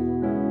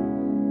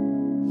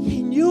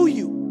 He knew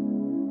you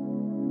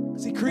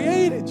because he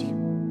created you.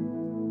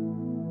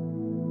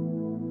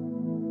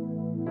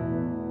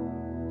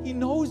 He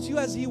knows you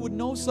as he would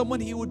know someone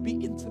he would be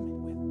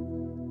intimate with.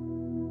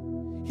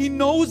 He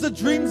knows the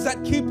dreams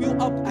that keep you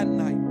up at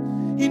night.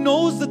 He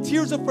knows the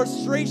tears of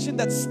frustration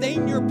that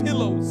stain your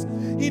pillows.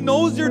 He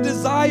knows your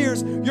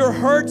desires, your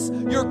hurts,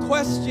 your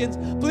questions.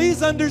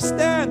 Please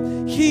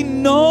understand, he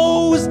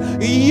knows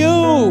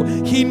you.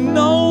 He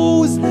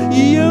knows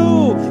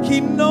you. He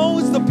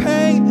knows the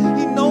pain.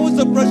 He knows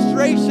the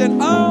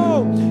frustration.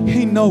 Oh,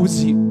 he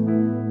knows you.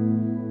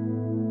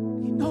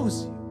 He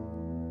knows you.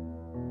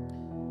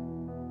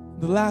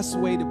 The last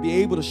way to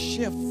be able to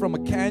shift from a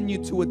can you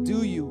to a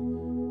do you,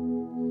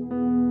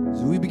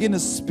 so we begin to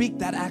speak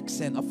that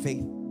accent of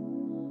faith.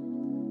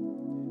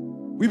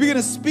 We begin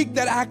to speak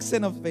that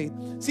accent of faith.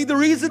 See, the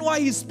reason why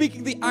he's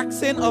speaking the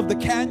accent of the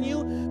can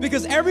you,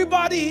 because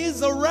everybody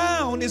he's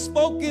around is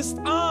focused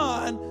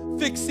on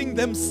fixing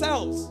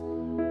themselves.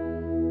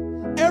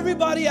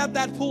 Everybody at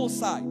that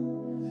poolside,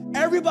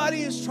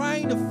 everybody is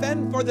trying to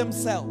fend for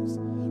themselves.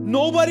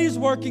 Nobody's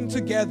working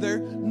together.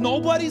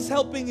 Nobody's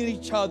helping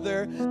each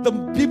other. The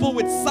people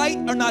with sight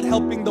are not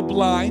helping the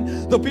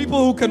blind. The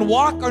people who can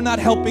walk are not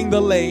helping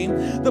the lame.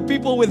 The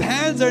people with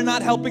hands are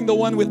not helping the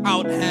one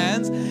without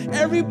hands.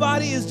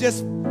 Everybody is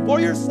just for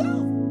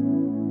yourself.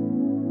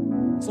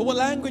 So what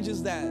language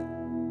is that?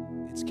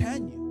 It's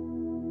can you.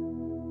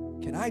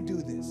 Can I do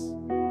this?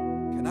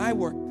 Can I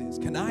work this?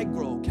 Can I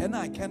grow? Can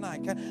I?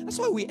 That's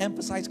why we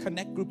emphasize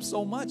connect groups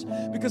so much,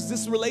 because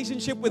this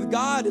relationship with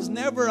God is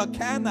never a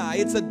can I,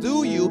 it's a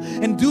do you,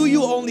 and do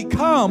you only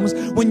comes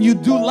when you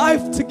do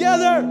life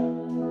together.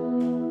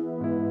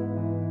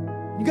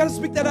 You got to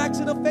speak that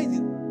accent of faith.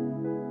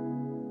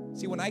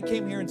 See, when I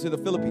came here into the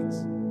Philippines,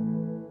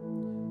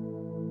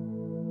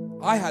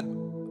 I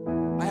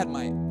had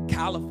my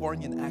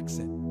Californian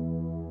accent,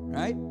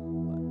 right?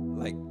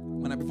 Like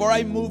before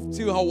I moved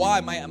to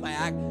Hawaii, my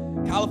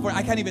California,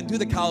 I can't even do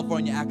the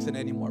California accent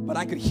anymore, but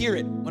I could hear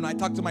it when I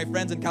talk to my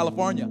friends in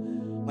California.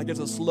 Like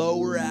it's a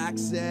slower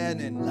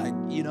accent, and like,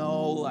 you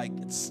know, like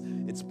it's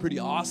pretty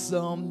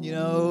awesome, you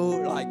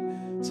know, like,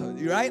 so,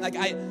 right? Like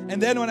and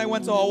then when I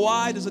went to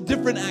Hawaii, there's a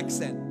different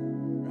accent,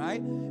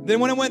 right? Then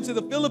when I went to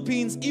the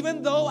Philippines,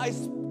 even though I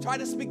try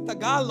to speak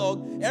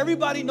Tagalog,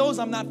 everybody knows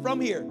I'm not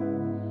from here.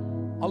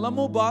 Alam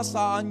mo ba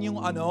saan yung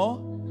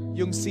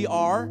yung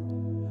CR?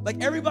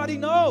 Like everybody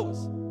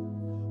knows.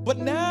 But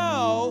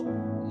now,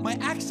 my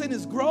accent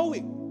is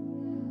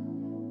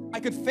growing. I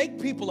could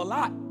fake people a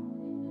lot.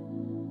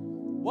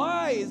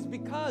 Why? It's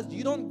because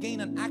you don't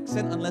gain an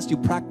accent unless you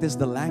practice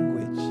the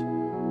language.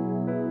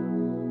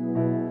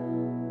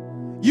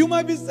 You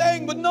might be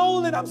saying, but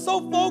Nolan, I'm so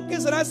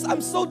focused and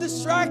I'm so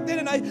distracted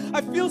and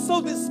I feel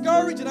so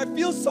discouraged and I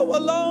feel so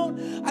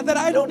alone that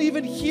I don't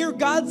even hear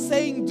God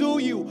saying, do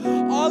you?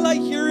 All I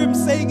hear Him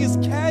saying is,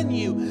 can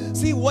you?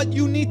 See, what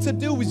you need to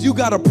do is you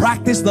got to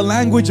practice the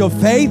language of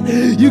faith.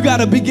 You got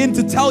to begin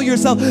to tell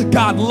yourself,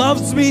 God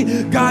loves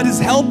me. God is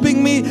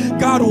helping me.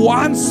 God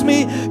wants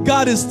me.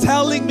 God is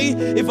telling me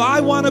if I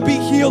want to be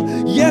healed,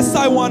 yes,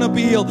 I want to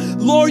be healed.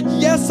 Lord,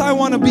 yes, I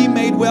want to be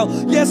made well.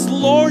 Yes,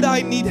 Lord,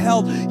 I need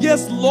help.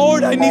 Yes,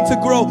 Lord, I need to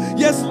grow.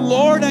 Yes,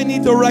 Lord, I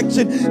need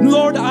direction.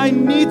 Lord, I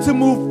need to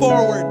move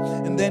forward.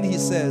 And then he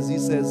says here,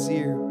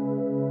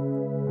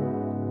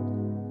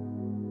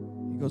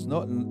 he goes,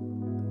 no,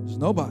 there's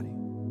nobody.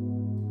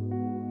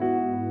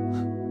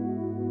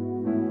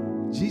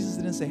 Jesus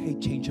didn't say, hey,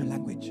 change your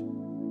language.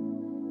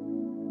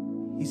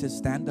 He says,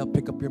 stand up,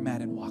 pick up your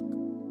mat and walk.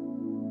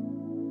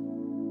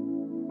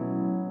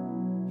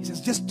 He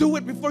says, just do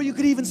it before you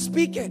could even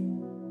speak it.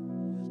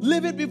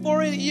 Live it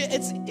before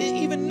it's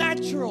even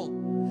natural.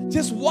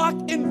 Just walk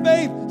in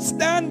faith.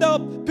 Stand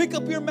up, pick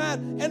up your mat,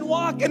 and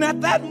walk. And at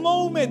that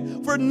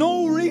moment, for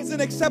no reason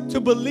except to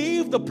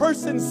believe the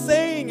person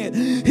saying it,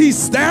 he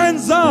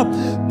stands up,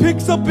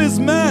 picks up his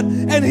mat,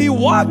 and he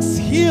walks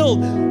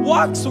healed,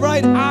 walks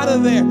right out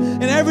of there.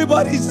 And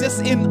everybody's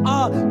just in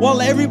awe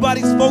while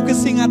everybody's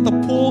focusing at the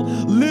pool.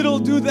 Little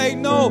do they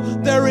know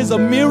there is a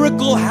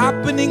miracle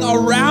happening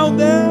around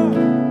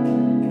them.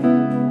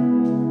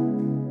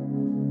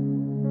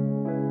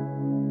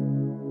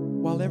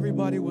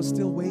 Everybody was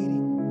still waiting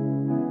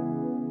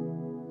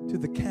to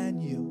the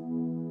can you.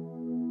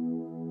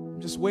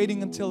 I'm just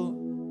waiting until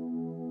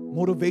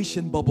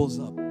motivation bubbles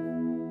up.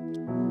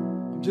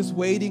 I'm just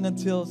waiting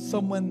until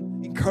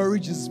someone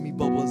encourages me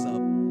bubbles up.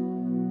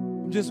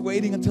 I'm just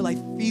waiting until I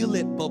feel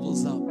it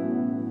bubbles up.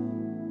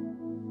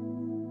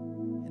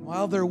 And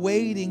while they're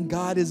waiting,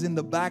 God is in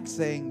the back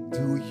saying,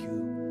 do you?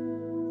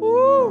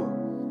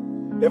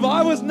 Woo! If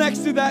I was next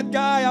to that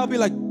guy, I'll be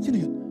like,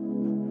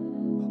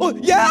 oh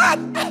yeah!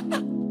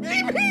 Me!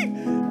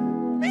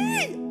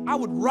 I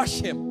would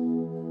rush him.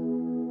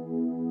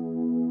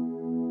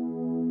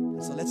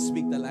 So let's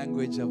speak the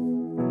language of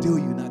do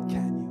you, not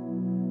can you.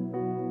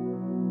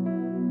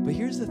 But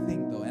here's the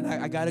thing though, and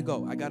I gotta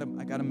go. I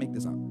gotta make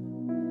this up.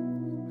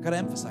 I gotta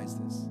emphasize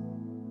this.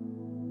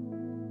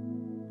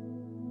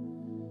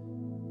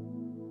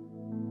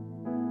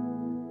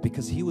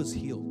 Because he was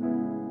healed.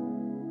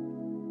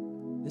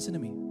 Listen to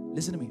me.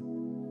 Listen to me.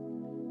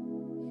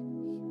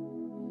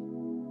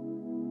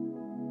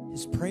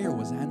 His prayer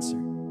was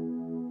answered.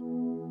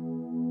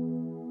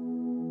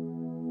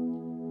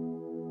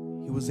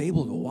 He was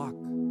able to walk.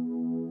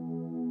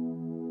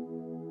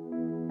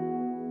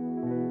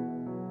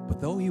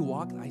 But though he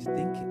walked, I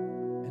think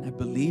and I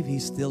believe he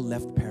still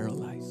left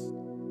paralyzed.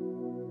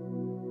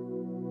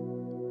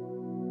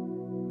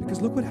 Because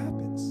look what happens.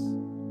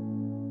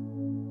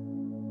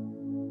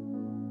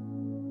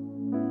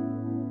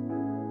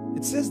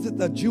 It says that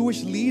the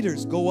Jewish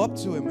leaders go up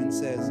to him and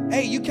says,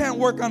 hey, you can't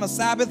work on a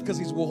Sabbath, because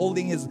he's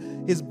holding his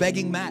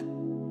begging mat.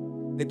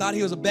 They thought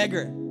he was a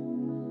beggar.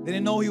 They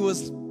didn't know he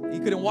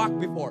couldn't walk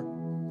before.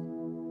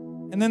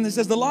 And then it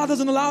says, the law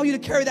doesn't allow you to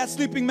carry that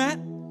sleeping mat.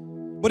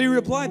 But he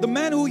replied, the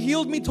man who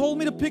healed me told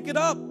me to pick it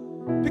up.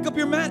 Pick up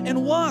your mat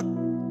and walk.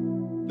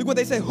 Look what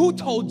they say. Who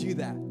told you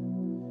that?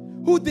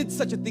 Who did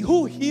such a thing?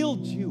 Who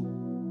healed you?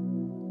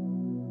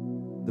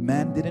 The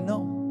man didn't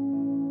know.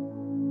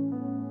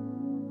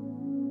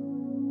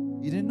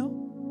 You didn't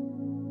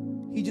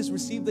know. He just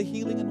received the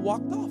healing and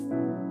walked off.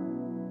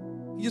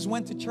 He just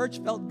went to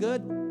church, felt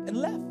good, and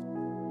left.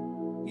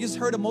 He just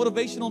heard a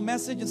motivational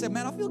message and said,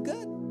 man, I feel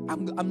good.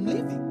 I'm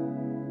leaving.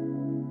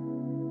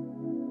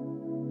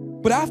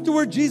 But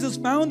afterward, Jesus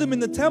found him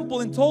in the temple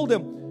and told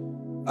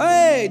him,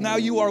 hey, now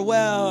you are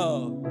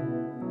well.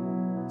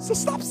 So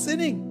stop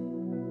sinning.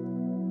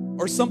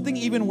 or something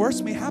even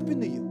worse may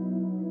happen to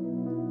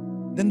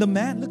you. Then the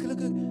man, look.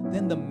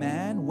 Then the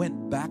man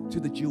went back to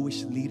the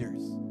Jewish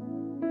leaders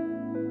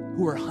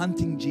who were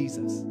hunting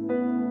Jesus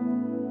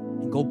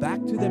and go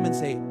back to them and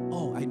say,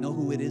 oh, I know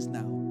who it is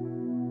now.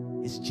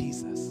 It's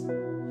Jesus.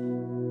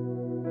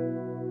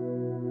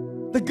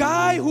 The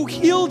guy who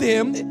healed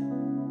him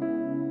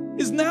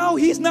he's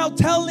now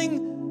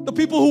telling the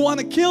people who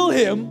want to kill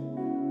him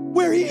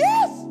where he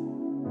is.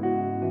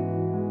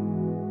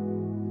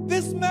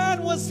 This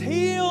man was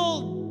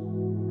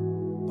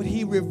healed, but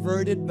he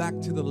reverted back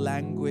to the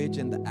language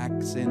and the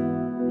accent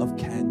of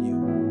can you.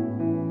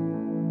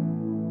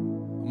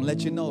 I'm gonna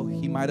let you know,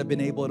 he might have been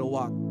able to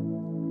walk,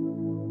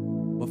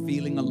 but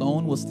feeling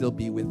alone will still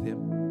be with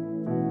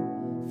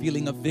him.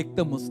 Feeling a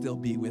victim will still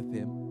be with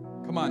him.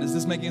 Come on, is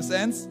this making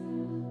sense?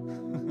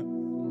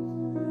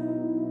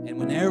 And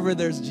whenever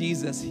there's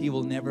Jesus, he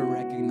will never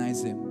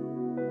recognize him.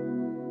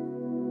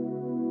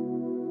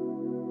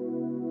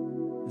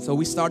 And so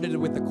we started it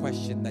with the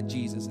question that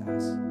Jesus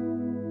asked.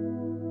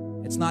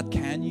 It's not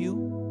can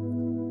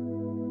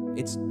you,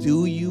 it's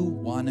do you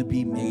want to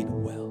be made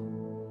well?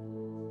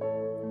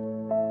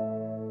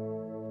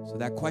 So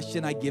that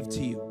question I give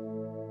to you,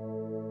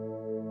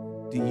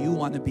 do you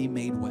want to be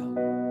made well?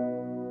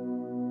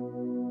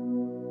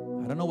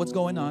 I don't know what's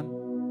going on.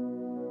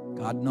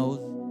 God knows.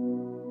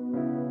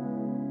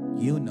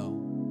 You know.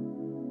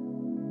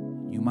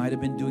 You might have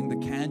been doing the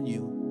can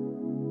you,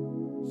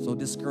 so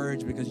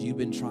discouraged because you've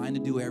been trying to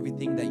do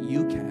everything that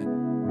you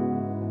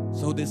can.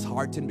 So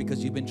disheartened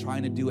because you've been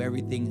trying to do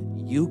everything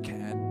you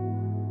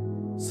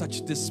can.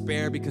 Such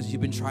despair because you've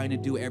been trying to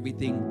do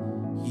everything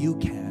you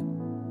can.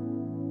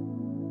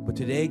 But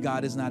today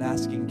God is not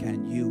asking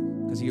can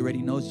you, because he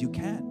already knows you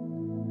can.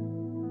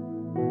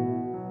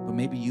 But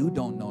maybe you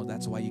don't know,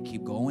 that's why you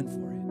keep going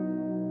for it.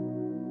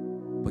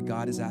 But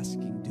God is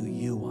asking, do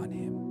you want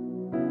him?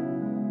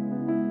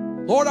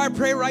 Lord, I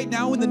pray right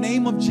now in the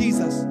name of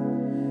Jesus.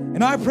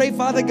 And I pray,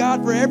 Father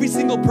God, for every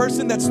single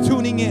person that's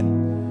tuning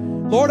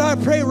in. Lord, I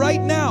pray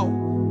right now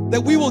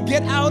that we will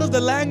get out of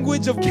the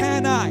language of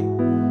can I,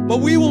 but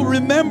we will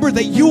remember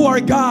that you are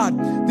God,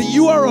 that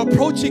you are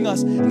approaching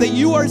us, and that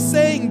you are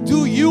saying,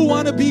 do you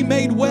want to be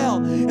made well?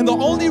 And the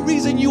only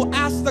reason you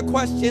ask the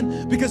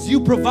question, because you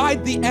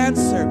provide the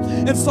answer.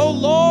 And so,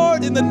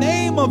 Lord, in the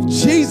name of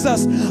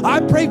Jesus, I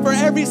pray for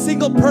every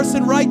single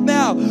person right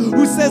now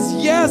who says,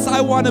 yes,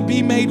 I want to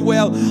be made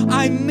well.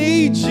 I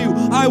need you.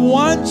 I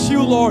want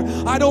you, Lord.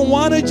 I don't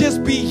want to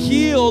just be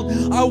healed.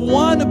 I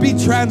want to be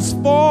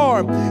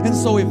transformed. And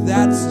so if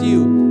that's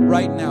you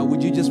right now,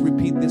 would you just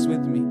repeat this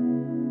with me?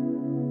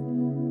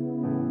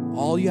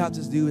 All you have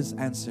to do is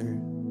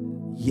answer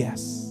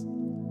yes.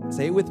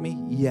 Say it with me.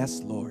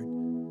 Yes, Lord.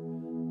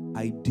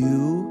 I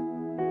do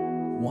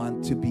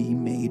want to be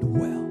made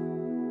well.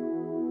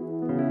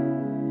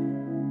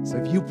 So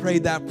if you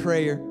prayed that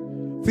prayer,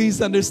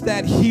 please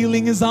understand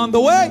healing is on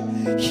the way.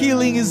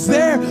 Healing is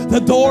there. The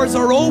doors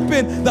are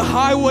open. The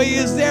highway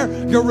is there.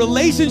 Your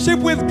relationship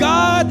with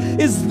God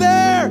is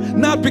there.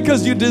 Not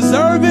because you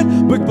deserve it,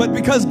 but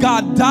because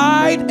God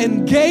died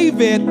and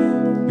gave it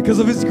because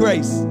of his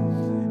grace.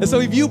 And so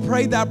if you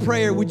prayed that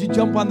prayer, would you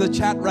jump on the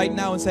chat right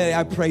now and say,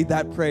 I prayed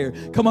that prayer.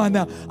 Come on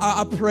now.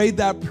 I prayed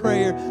that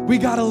prayer. We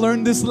got to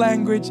learn this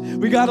language.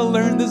 We got to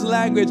learn this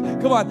language.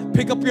 Come on,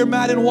 pick up your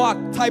mat and walk.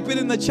 Type it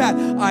in the chat.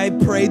 I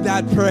prayed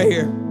that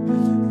prayer.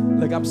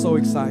 Look, I'm so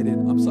excited.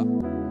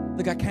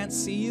 Look, I can't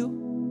see you,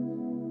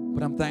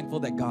 but I'm thankful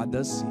that God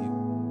does see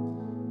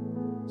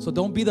you. So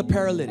don't be the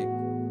paralytic.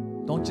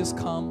 Don't just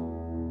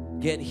come,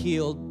 get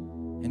healed,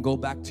 and go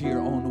back to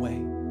your own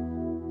way.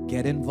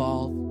 Get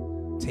involved.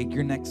 Take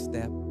your next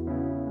step.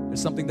 There's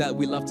something that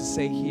we love to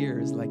say here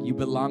is like, you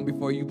belong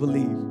before you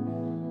believe.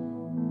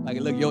 Like,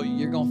 look,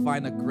 you're going to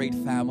find a great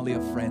family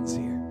of friends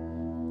here.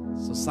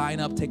 So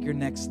sign up, take your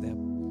next step.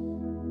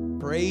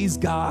 Praise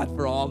God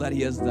for all that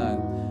he has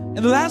done. And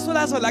the last one,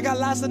 I got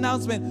last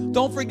announcement.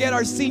 Don't forget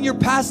our senior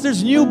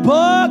pastor's new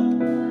book,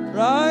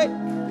 right?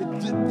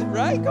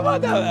 Right? Come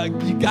on now.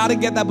 You got to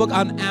get that book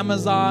on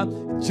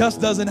Amazon. It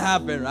just doesn't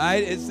happen,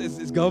 right?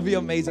 It's going to be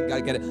amazing. Got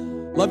to get it.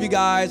 Love you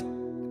guys.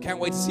 Can't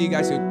wait to see you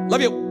guys soon.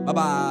 Love you.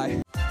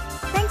 Bye-bye.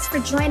 Thanks for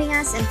joining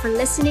us and for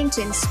listening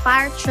to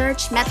Inspire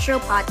Church Metro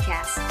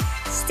Podcast.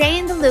 Stay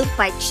in the loop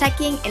by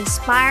checking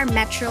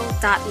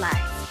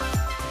inspiremetro.live.